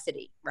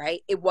necessity,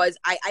 right? It was,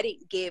 I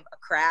didn't give a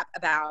crap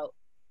about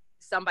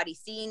somebody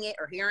seeing it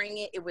or hearing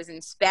it. It was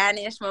in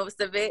Spanish,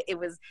 most of it.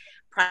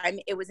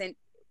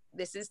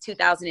 This is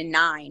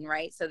 2009,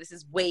 right? So this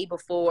is way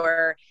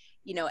before,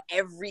 you know,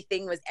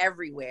 everything was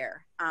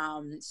everywhere.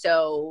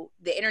 So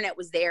the internet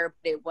was there,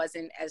 but it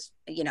wasn't as,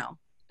 you know,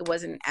 it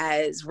wasn't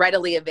as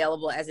readily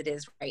available as it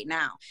is right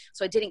now.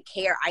 So I didn't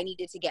care. I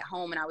needed to get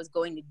home, and I was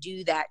going to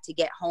do that to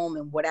get home,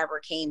 and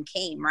whatever came,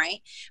 right?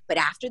 But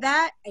after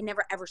that, I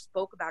never ever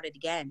spoke about it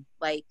again.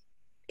 Like,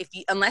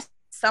 unless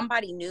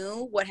somebody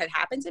knew what had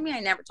happened to me, I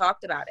never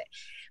talked about it.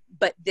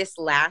 But this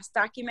last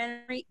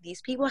documentary,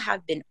 these people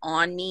have been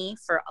on me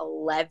for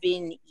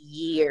 11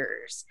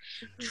 years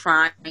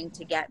trying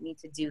to get me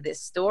to do this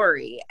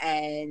story.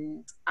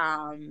 And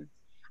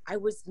I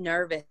was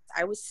nervous.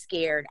 I was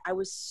scared. I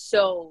was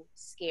so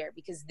scared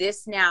because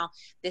this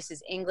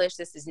is English.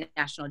 This is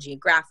National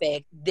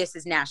Geographic. This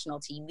is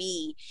national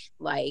TV.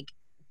 Like,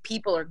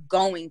 people are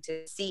going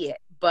to see it.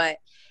 But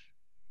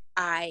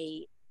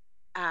I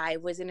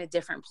was in a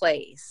different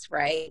place,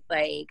 right?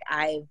 Like,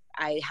 I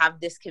have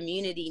this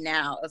community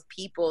now of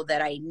people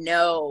that I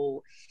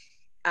know,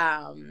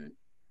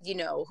 you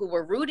know, who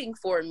were rooting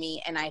for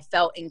me, and I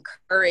felt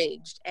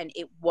encouraged. And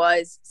it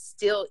was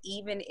still,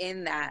 even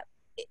in that,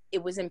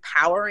 it was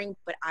empowering,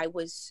 but I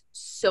was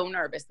so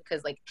nervous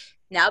because, like,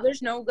 now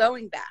there's no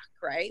going back,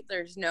 right?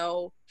 There's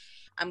no,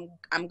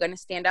 I'm going to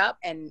stand up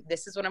and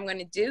this is what I'm going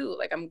to do.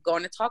 Like, I'm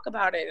going to talk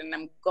about it and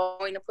I'm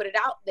going to put it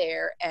out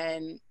there,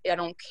 and I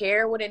don't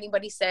care what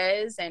anybody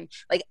says. And,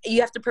 like,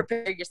 you have to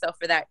prepare yourself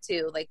for that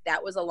too. Like,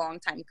 that was a long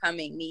time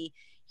coming, me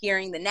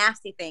hearing the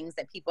nasty things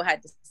that people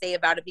had to say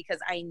about it, because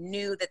I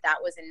knew that that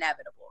was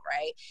inevitable,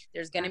 right?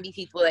 There's going to be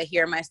people that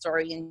hear my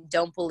story and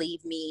don't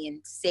believe me and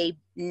say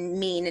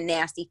mean and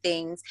nasty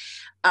things.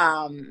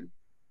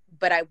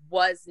 But I'm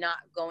not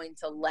going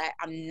to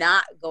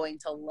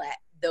let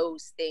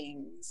those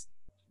things,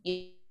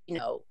 you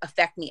know,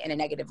 affect me in a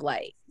negative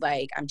light.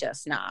 Like, I'm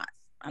just not.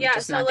 They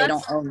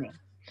don't own me.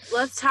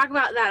 Let's talk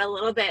about that a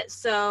little bit.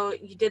 So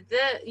you did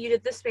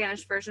the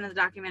Spanish version of the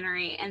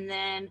documentary, and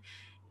then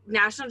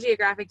National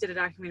Geographic did a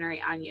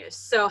documentary on you.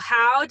 So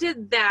how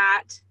did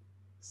that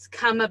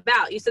come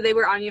about? You said they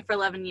were on you for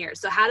 11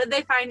 years. So how did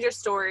they find your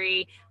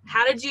story?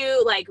 How did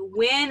you, like,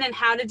 when and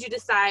how did you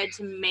decide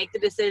to make the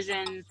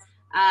decision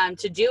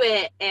to do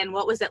it? And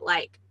what was it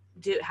like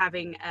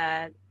having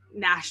a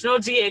National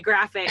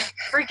Geographic,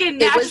 freaking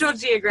National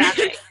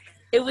Geographic?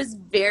 It was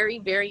very,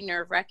 very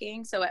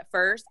nerve-wracking. So at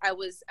first I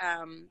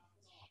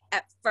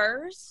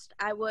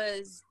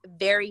was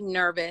very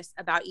nervous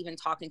about even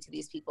talking to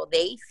these people.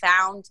 They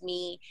found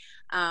me.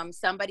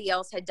 Somebody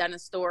else had done a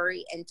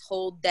story and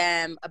told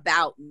them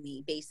about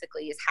me,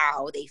 basically, is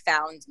how they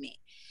found me.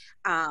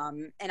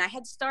 And I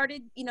had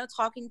started, you know,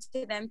 talking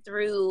to them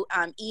through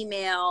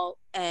email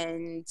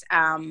and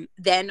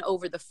then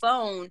over the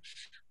phone.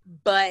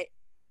 But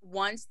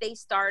once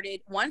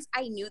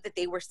I knew that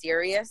they were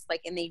serious,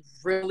 like, and they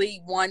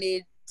really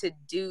wanted to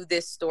do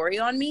this story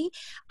on me,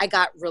 I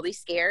got really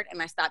scared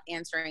and I stopped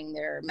answering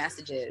their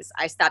messages.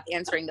 I stopped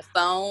answering the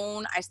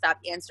phone. I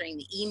stopped answering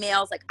the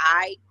emails. Like,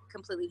 I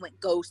completely went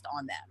ghost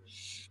on them.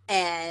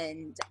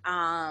 And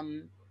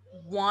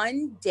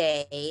one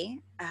day,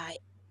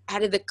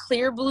 out of the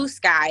clear blue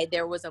sky,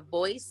 there was a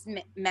voice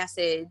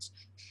message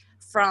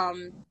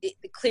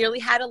it clearly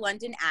had a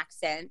London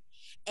accent,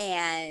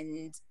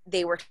 and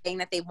they were saying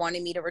that they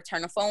wanted me to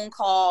return a phone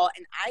call.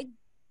 And I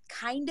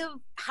kind of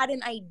had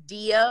an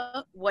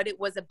idea what it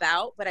was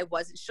about, but I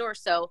wasn't sure.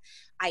 So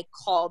I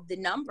called the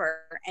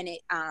number, and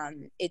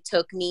it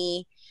took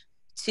me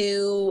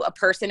to a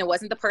person. It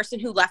wasn't the person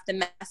who left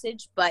the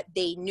message, but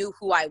they knew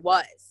who I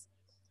was.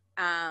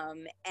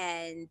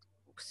 And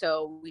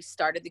so we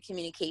started the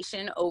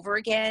communication over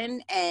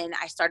again, and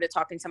I started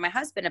talking to my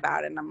husband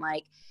about it. And I'm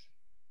like,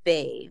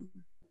 babe,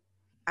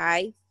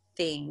 I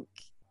think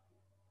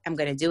I'm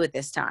going to do it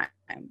this time.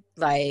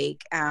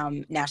 Like,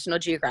 National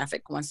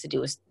Geographic wants to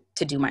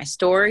do my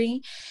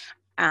story.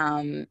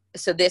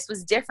 So this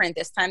was different.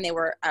 This time they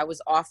were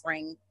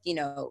offering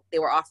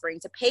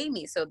to pay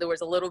me. So there was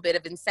a little bit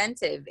of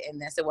incentive in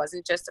this. It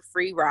wasn't just a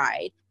free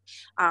ride.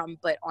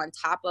 But on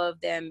top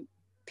of them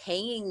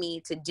paying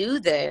me to do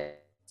this,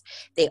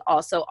 they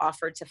also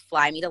offered to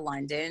fly me to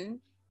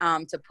London,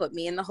 to put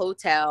me in the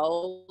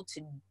hotel,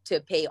 to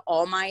pay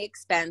all my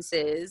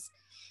expenses.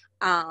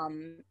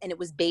 And it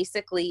was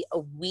basically a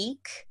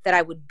week that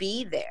I would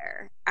be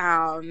there.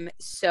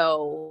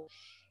 So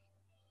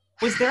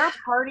was there a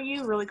party,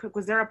 really quick,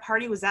 was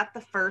that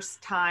the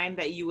first time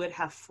that you would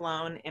have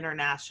flown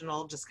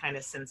international, just kind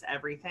of since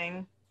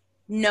everything?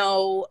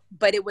 No,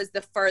 but it was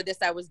the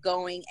furthest I was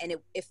going, and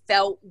it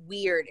felt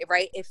weird,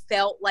 right? It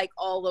felt like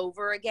all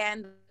over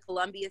again, the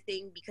Colombia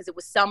thing, because it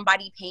was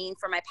somebody paying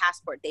for my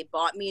passport. They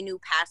bought me a new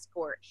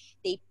passport.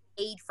 They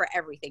paid for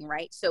everything,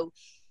 right? So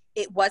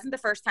it wasn't the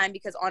first time,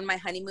 because on my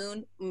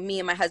honeymoon, me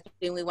and my husband,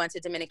 we went to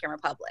Dominican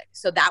Republic.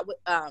 So that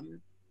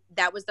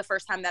was the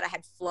first time that I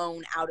had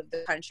flown out of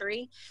the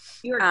country.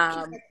 You were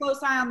keeping a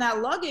close eye on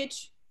that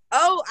luggage.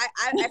 Oh,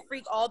 I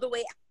freak all the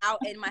way out,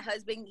 and my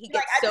husband, he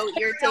gets so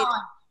irritated.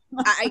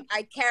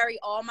 I carry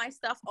all my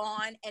stuff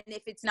on, and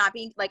if it's not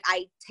being, like,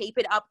 I tape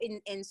it up in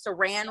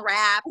saran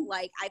wrap.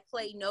 Like, I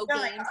play no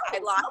games. I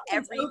lock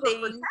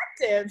everything.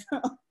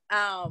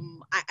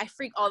 I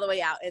freak all the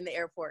way out in the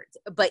airport.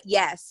 But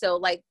yes, so,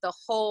 like, the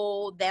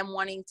whole them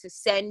wanting to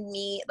send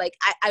me, like,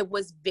 I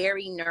was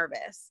very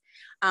nervous.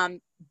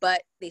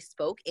 But they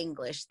spoke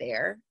English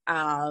there.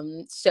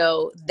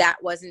 So that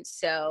wasn't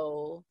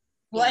so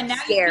Well, and now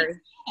scary. you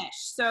speak Spanish,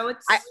 so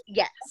it's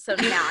so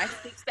now I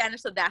speak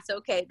Spanish, so that's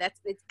okay.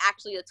 It's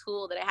actually a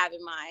tool that I have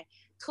in my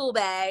tool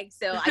bag,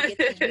 so I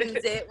get to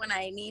use it when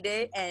I need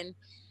it. And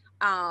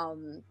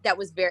it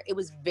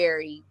was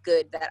very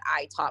good that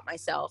I taught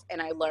myself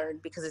and I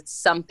learned, because it's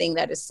something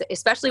that is,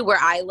 especially where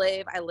I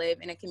live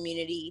in a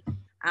community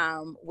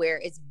where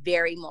it's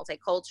very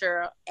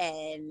multicultural,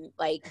 and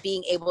like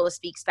being able to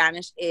speak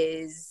Spanish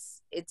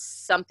it's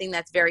something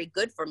that's very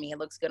good for me. It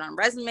looks good on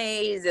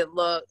resumes.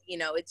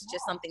 It's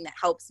just something that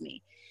helps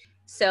me.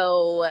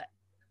 So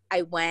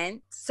I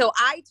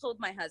told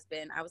my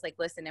husband, I was like,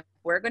 listen, if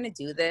we're going to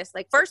do this,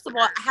 like, first of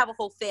all, I have a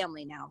whole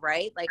family now,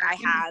 right? Like I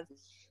have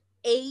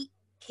 8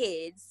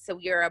 kids. So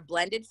we're a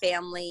blended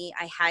family.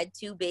 I had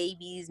 2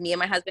 babies. Me and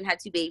my husband had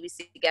 2 babies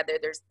together.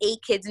 There's 8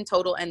 kids in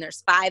total, and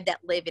there's 5 that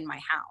live in my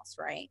house,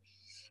 right?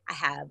 I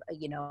have,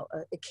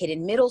 a kid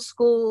in middle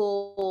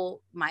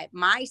school.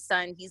 My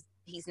son,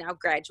 he's now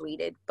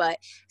graduated, but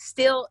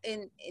still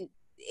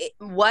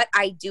what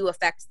I do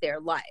affects their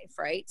life,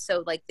 right?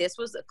 So like this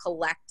was a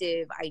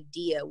collective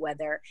idea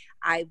whether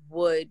I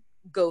would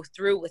go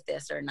through with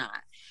this or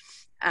not.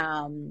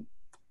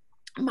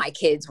 My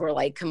kids were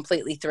like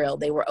completely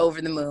thrilled. They were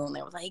over the moon.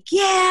 They were like,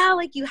 yeah,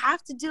 like you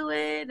have to do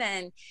it.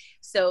 And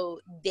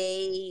so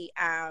they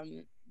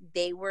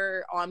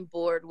were on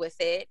board with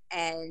it.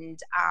 And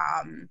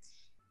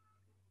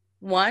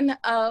one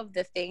of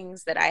the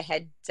things that I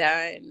had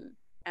done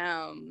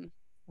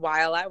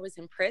while I was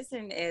in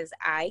prison is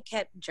I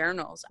kept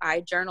journals.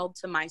 I journaled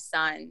to my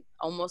son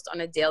almost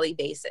on a daily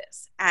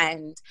basis.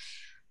 And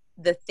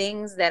the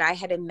things that I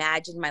had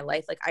imagined my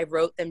life, like I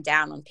wrote them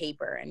down on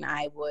paper, and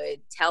I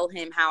would tell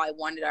him how I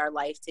wanted our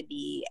life to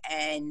be,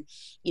 and,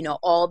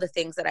 all the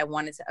things that I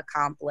wanted to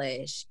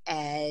accomplish.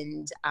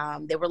 And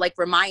they were like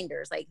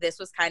reminders. Like this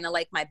was kind of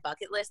like my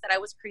bucket list that I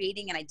was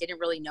creating, and I didn't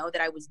really know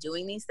that I was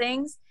doing these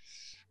things.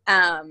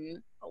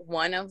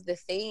 One of the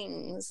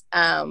things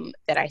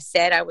that I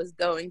said I was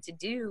going to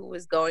do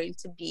was going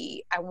to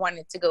be, I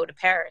wanted to go to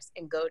Paris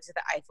and go to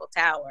the Eiffel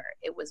Tower.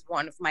 It was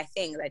one of my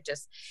things.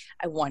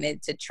 I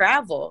wanted to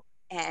travel.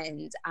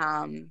 And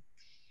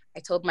I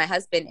told my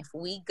husband, if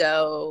we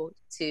go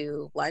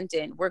to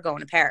London, we're going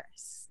to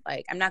Paris.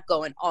 Like, I'm not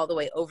going all the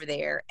way over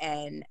there,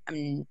 and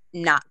I'm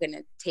not going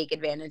to take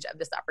advantage of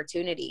this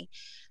opportunity.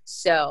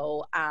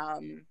 So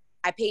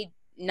I paid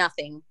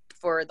nothing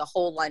for the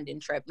whole London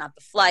trip, not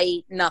the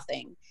flight,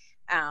 nothing.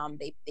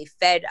 They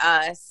fed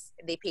us,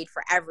 they paid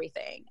for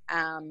everything.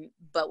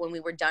 But when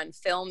we were done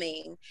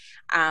filming,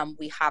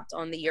 we hopped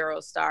on the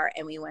Eurostar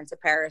and we went to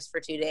Paris for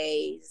 2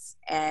 days.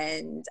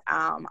 And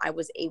I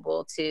was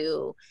able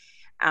to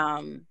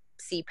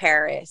see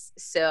Paris.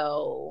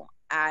 So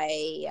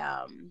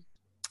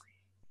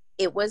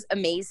it was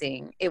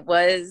amazing. It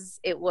was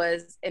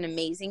an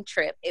amazing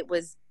trip. It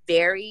was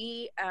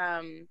very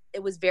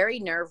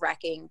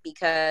nerve-wracking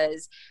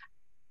because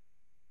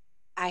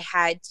I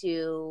had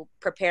to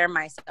prepare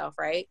myself,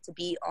 right? To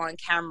be on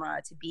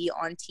camera, to be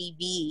on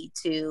TV,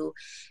 to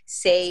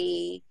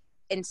say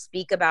and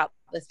speak about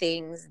the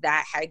things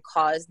that had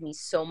caused me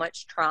so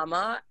much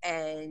trauma.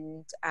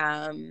 And,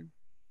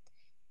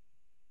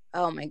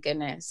 oh my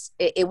goodness,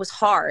 it was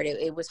hard.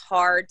 It was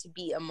hard to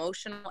be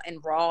emotional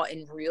and raw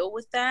and real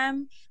with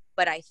them.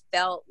 But I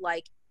felt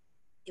like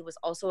it was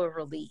also a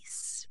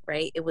release,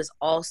 right? It was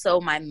also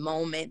my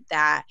moment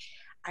that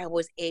I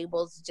was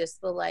able to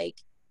just feel like,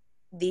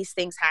 these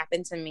things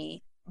happened to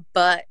me,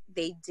 but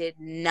they did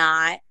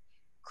not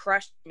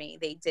crush me.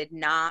 They did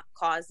not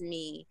cause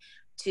me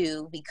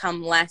to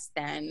become less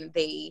than.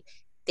 They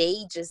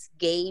just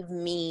gave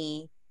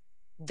me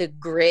the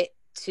grit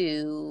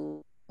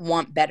to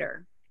want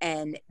better.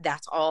 And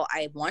that's all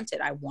I wanted.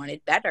 I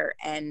wanted better.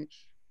 And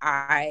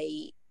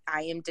I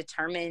am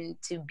determined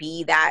to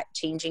be that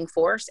changing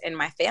force in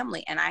my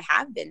family. And I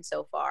have been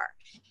so far.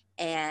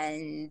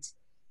 And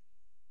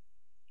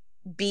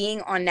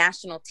being on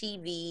national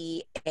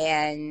TV,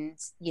 and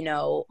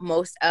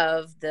most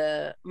of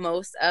the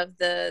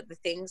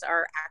things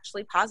are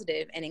actually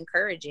positive and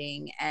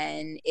encouraging,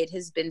 and it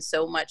has been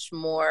so much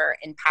more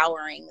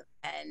empowering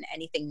than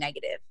anything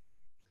negative.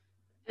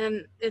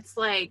 And it's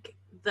like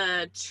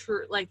the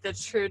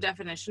true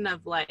definition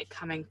of like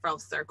coming full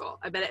circle.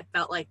 I bet it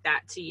felt like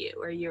that to you,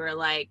 where you were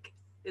like,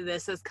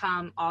 this has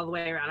come all the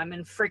way around. I'm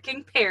in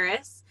freaking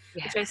Paris,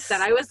 yes, which I said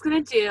I was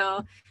gonna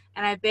do.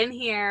 And I've been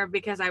here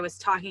because I was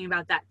talking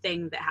about that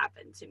thing that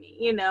happened to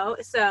me,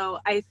 So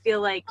I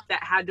feel like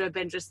that had to have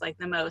been just like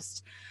the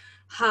most,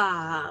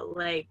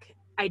 like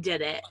I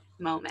did it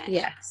moment.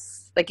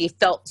 Yes. Like you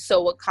felt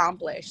so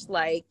accomplished.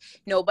 Like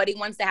nobody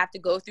wants to have to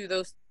go through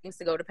those things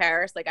to go to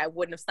Paris. Like I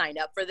wouldn't have signed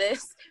up for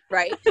this.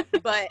 Right.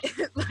 But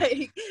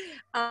like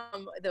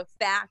the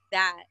fact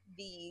that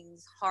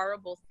these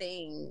horrible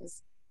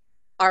things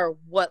are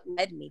what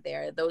led me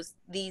there,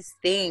 these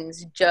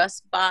things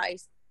just by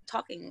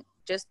talking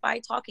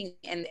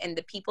and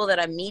the people that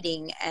I'm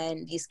meeting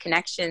and these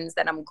connections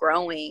that I'm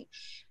growing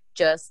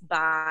just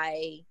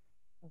by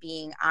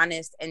being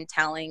honest and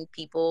telling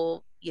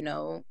people,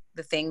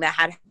 the thing that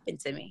had happened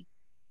to me.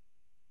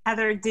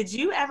 Heather, did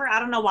you ever, I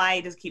don't know why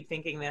I just keep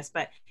thinking this,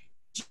 but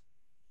did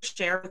you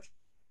share with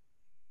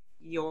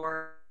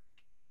your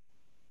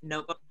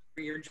notebook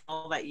or your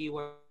journal that you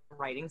were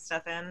writing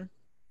stuff in?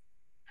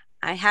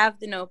 I have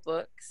the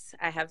notebooks.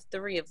 I have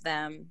 3 of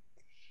them.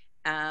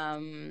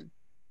 I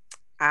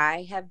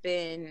have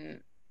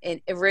been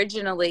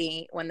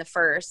originally, when the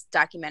first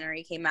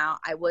documentary came out,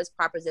 I was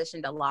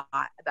propositioned a lot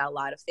about a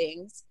lot of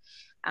things.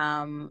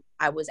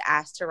 I was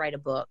asked to write a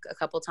book a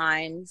couple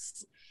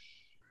times.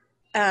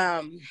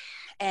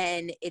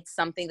 And it's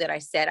something that I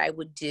said I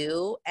would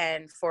do.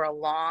 And for a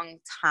long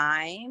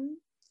time,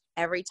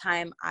 every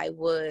time I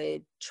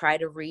would try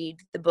to read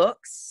the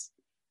books,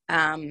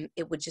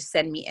 it would just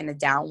send me in a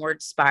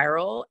downward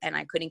spiral and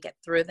I couldn't get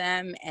through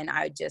them. And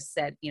I just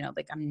said,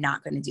 like, I'm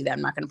not going to do that.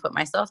 I'm not going to put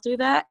myself through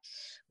that.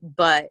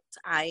 But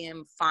I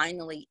am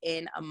finally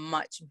in a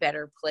much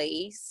better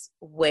place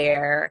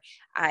where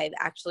I've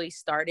actually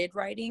started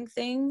writing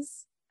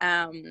things.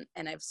 And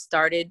I've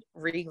started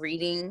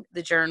rereading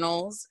the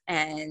journals,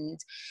 and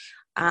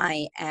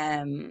I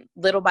am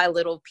little by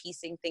little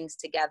piecing things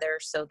together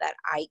so that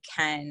I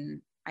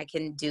can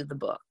do the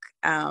book.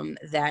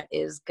 That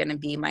is going to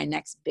be my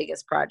next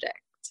biggest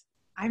project.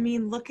 I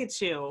mean, look at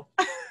you.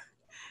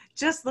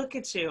 Just look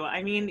at you.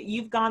 I mean,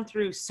 you've gone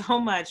through so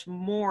much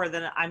more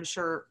than I'm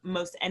sure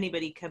most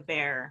anybody could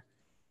bear.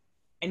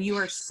 And you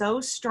are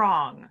so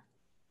strong.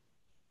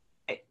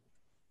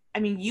 I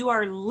mean, you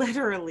are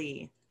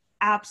literally,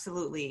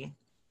 absolutely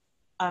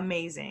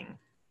amazing.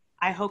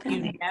 I hope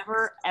you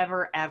never,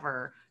 ever,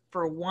 ever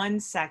for 1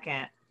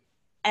 second,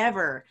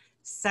 ever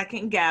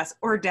second guess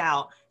or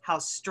doubt how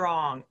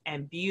strong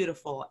and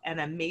beautiful and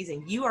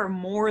amazing. You are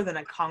more than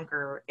a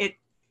conqueror.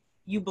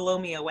 You blow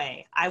me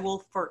away. I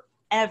will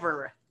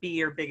forever be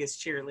your biggest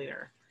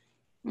cheerleader.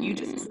 You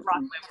just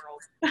rock my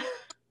world.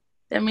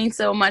 That means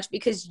so much,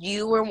 because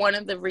you were one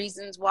of the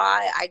reasons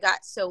why I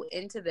got so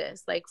into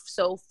this, like,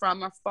 so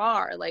from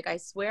afar. Like, I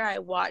swear I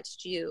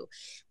watched you.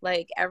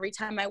 Like, every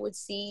time I would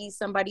see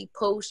somebody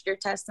post your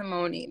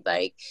testimony,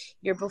 like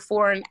your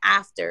before and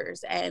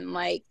afters, and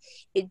like,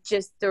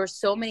 there were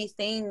so many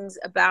things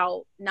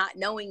about not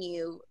knowing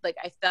you. Like,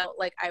 I felt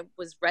like I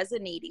was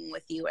resonating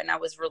with you and I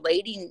was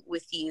relating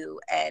with you,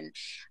 and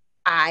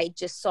I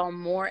just saw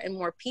more and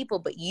more people,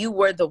 but you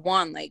were the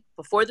one, like,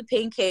 before the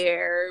pink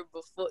hair,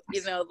 before,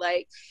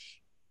 like,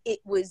 it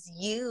was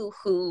you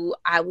who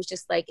I was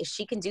just like, if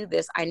she can do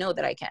this, I know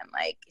that I can.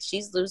 Like,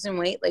 she's losing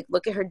weight, like,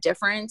 look at her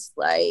difference.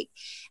 Like,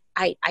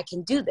 I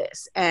can do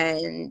this.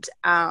 And,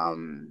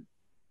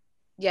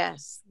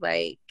 yes,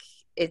 like,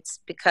 it's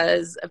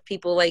because of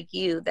people like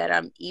you that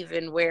I'm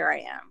even where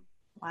I am.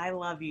 I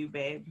love you,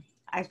 babe.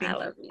 I think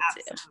you're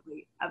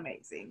absolutely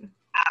amazing.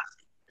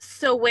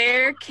 So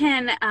where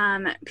can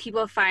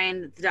people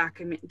find the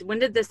document? When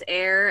did this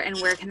air, and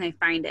where can they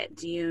find it?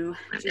 Do you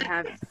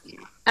have?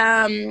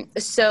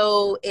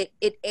 So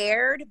it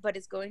aired, but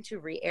it's going to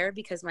re-air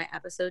because my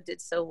episode did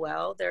so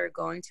well. They're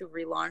going to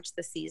relaunch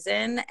the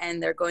season,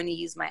 and they're going to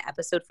use my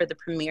episode for the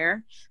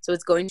premiere. So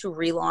it's going to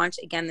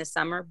relaunch again this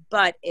summer.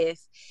 But if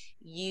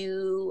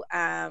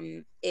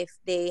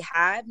they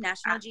have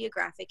National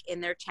Geographic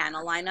in their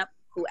channel lineup,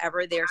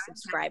 whoever their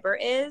subscriber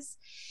is,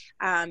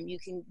 you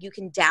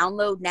can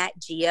download Nat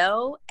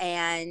Geo,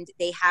 and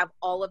they have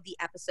all of the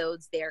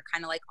episodes there,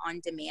 kind of like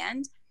on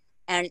demand.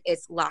 And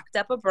it's Locked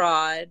Up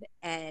Abroad,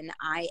 and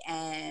I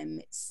am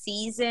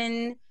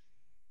season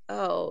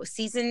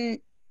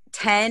 10,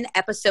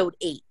 episode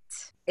 8.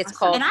 It's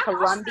called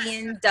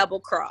Colombian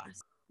Double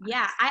Cross.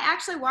 Yeah, I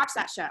actually watched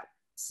that show.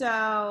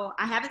 So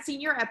I haven't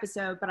seen your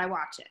episode, but I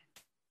watch it.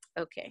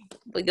 Okay,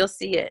 well, you'll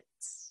see it.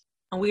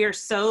 And we are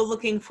so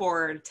looking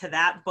forward to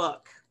that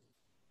book.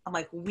 I'm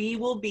like, we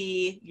will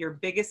be your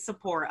biggest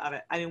support of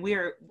it. I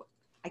mean,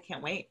 I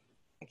can't wait.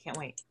 I can't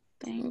wait.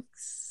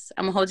 Thanks.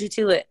 I'm gonna hold you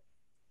to it.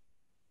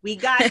 We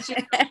got you.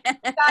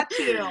 We got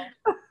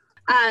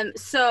you.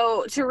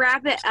 So to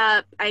wrap it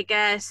up, I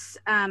guess,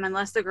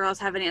 unless the girls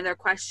have any other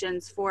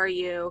questions for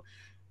you,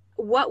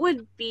 what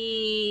would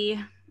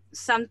be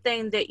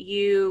something that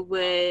you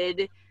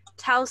would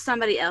tell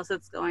somebody else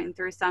that's going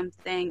through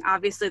something?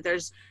 Obviously,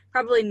 there's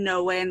probably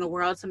no way in the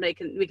world we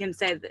can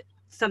say that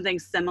something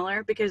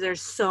similar, because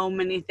there's so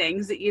many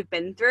things that you've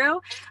been through.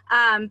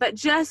 But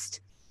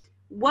just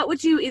what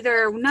would you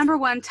either, number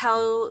one,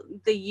 tell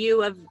the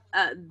you of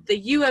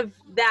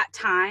that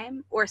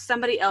time, or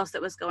somebody else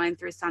that was going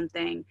through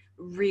something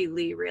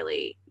really,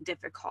 really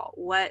difficult?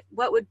 What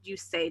would you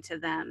say to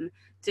them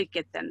to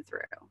get them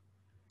through?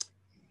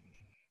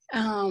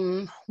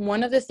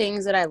 One of the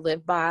things that I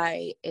live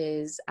by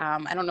is,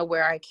 I don't know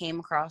where I came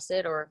across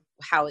it or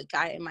how it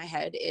got in my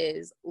head,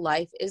 is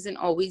life isn't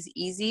always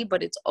easy,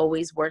 but it's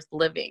always worth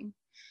living.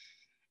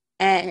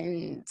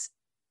 And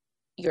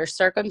your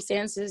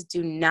circumstances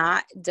do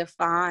not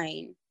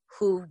define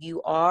who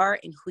you are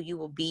and who you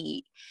will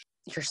be.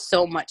 You're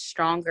so much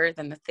stronger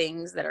than the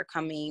things that are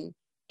coming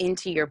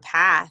into your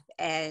path.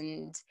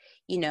 And,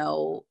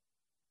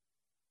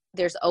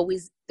 there's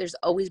always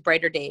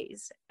brighter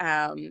days.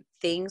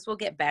 Things will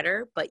get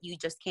better, but you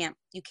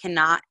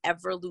cannot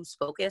ever lose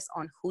focus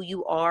on who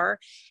you are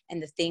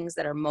and the things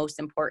that are most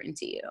important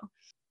to you.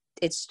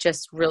 It's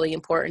just really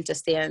important to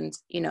stand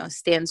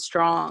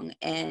strong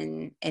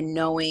and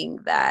knowing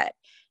that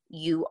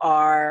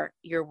you're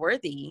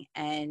worthy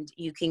and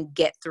you can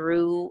get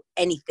through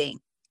anything,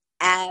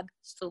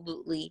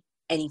 absolutely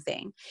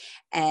anything.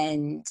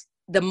 And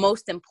the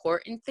most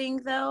important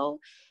thing though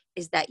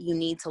is that you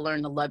need to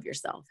learn to love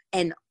yourself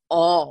and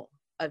all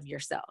of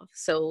yourself.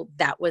 So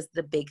that was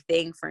the big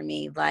thing for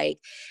me. Like,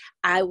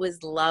 I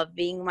was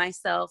loving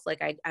myself.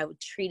 Like I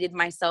treated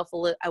myself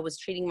I was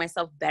treating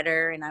myself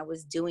better and I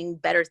was doing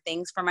better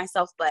things for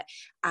myself, but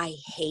I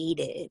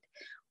hated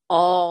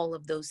all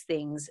of those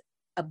things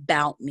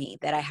about me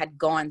that I had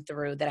gone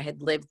through, that I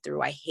had lived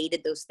through. I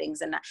hated those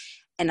things.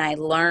 And I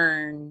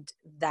learned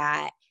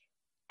that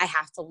I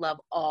have to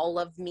love all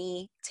of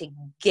me to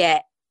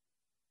get,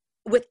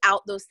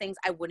 without those things,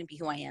 I wouldn't be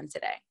who I am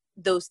today.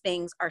 Those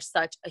things are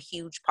such a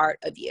huge part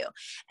of you,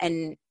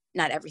 and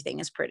not everything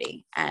is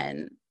pretty.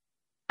 And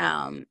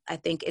I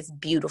think it's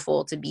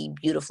beautiful to be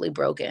beautifully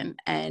broken,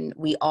 and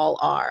we all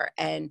are.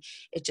 And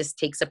it just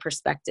takes a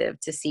perspective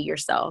to see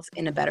yourself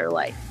in a better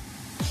light.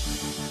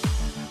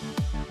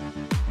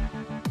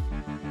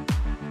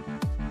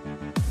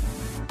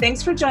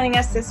 Thanks for joining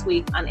us this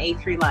week on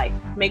A3 Life.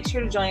 Make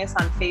sure to join us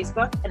on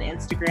Facebook and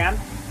Instagram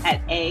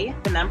at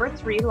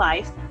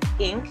A3Life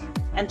Inc.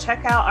 and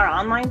check out our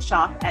online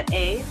shop at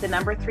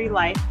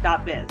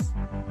A3Life.biz.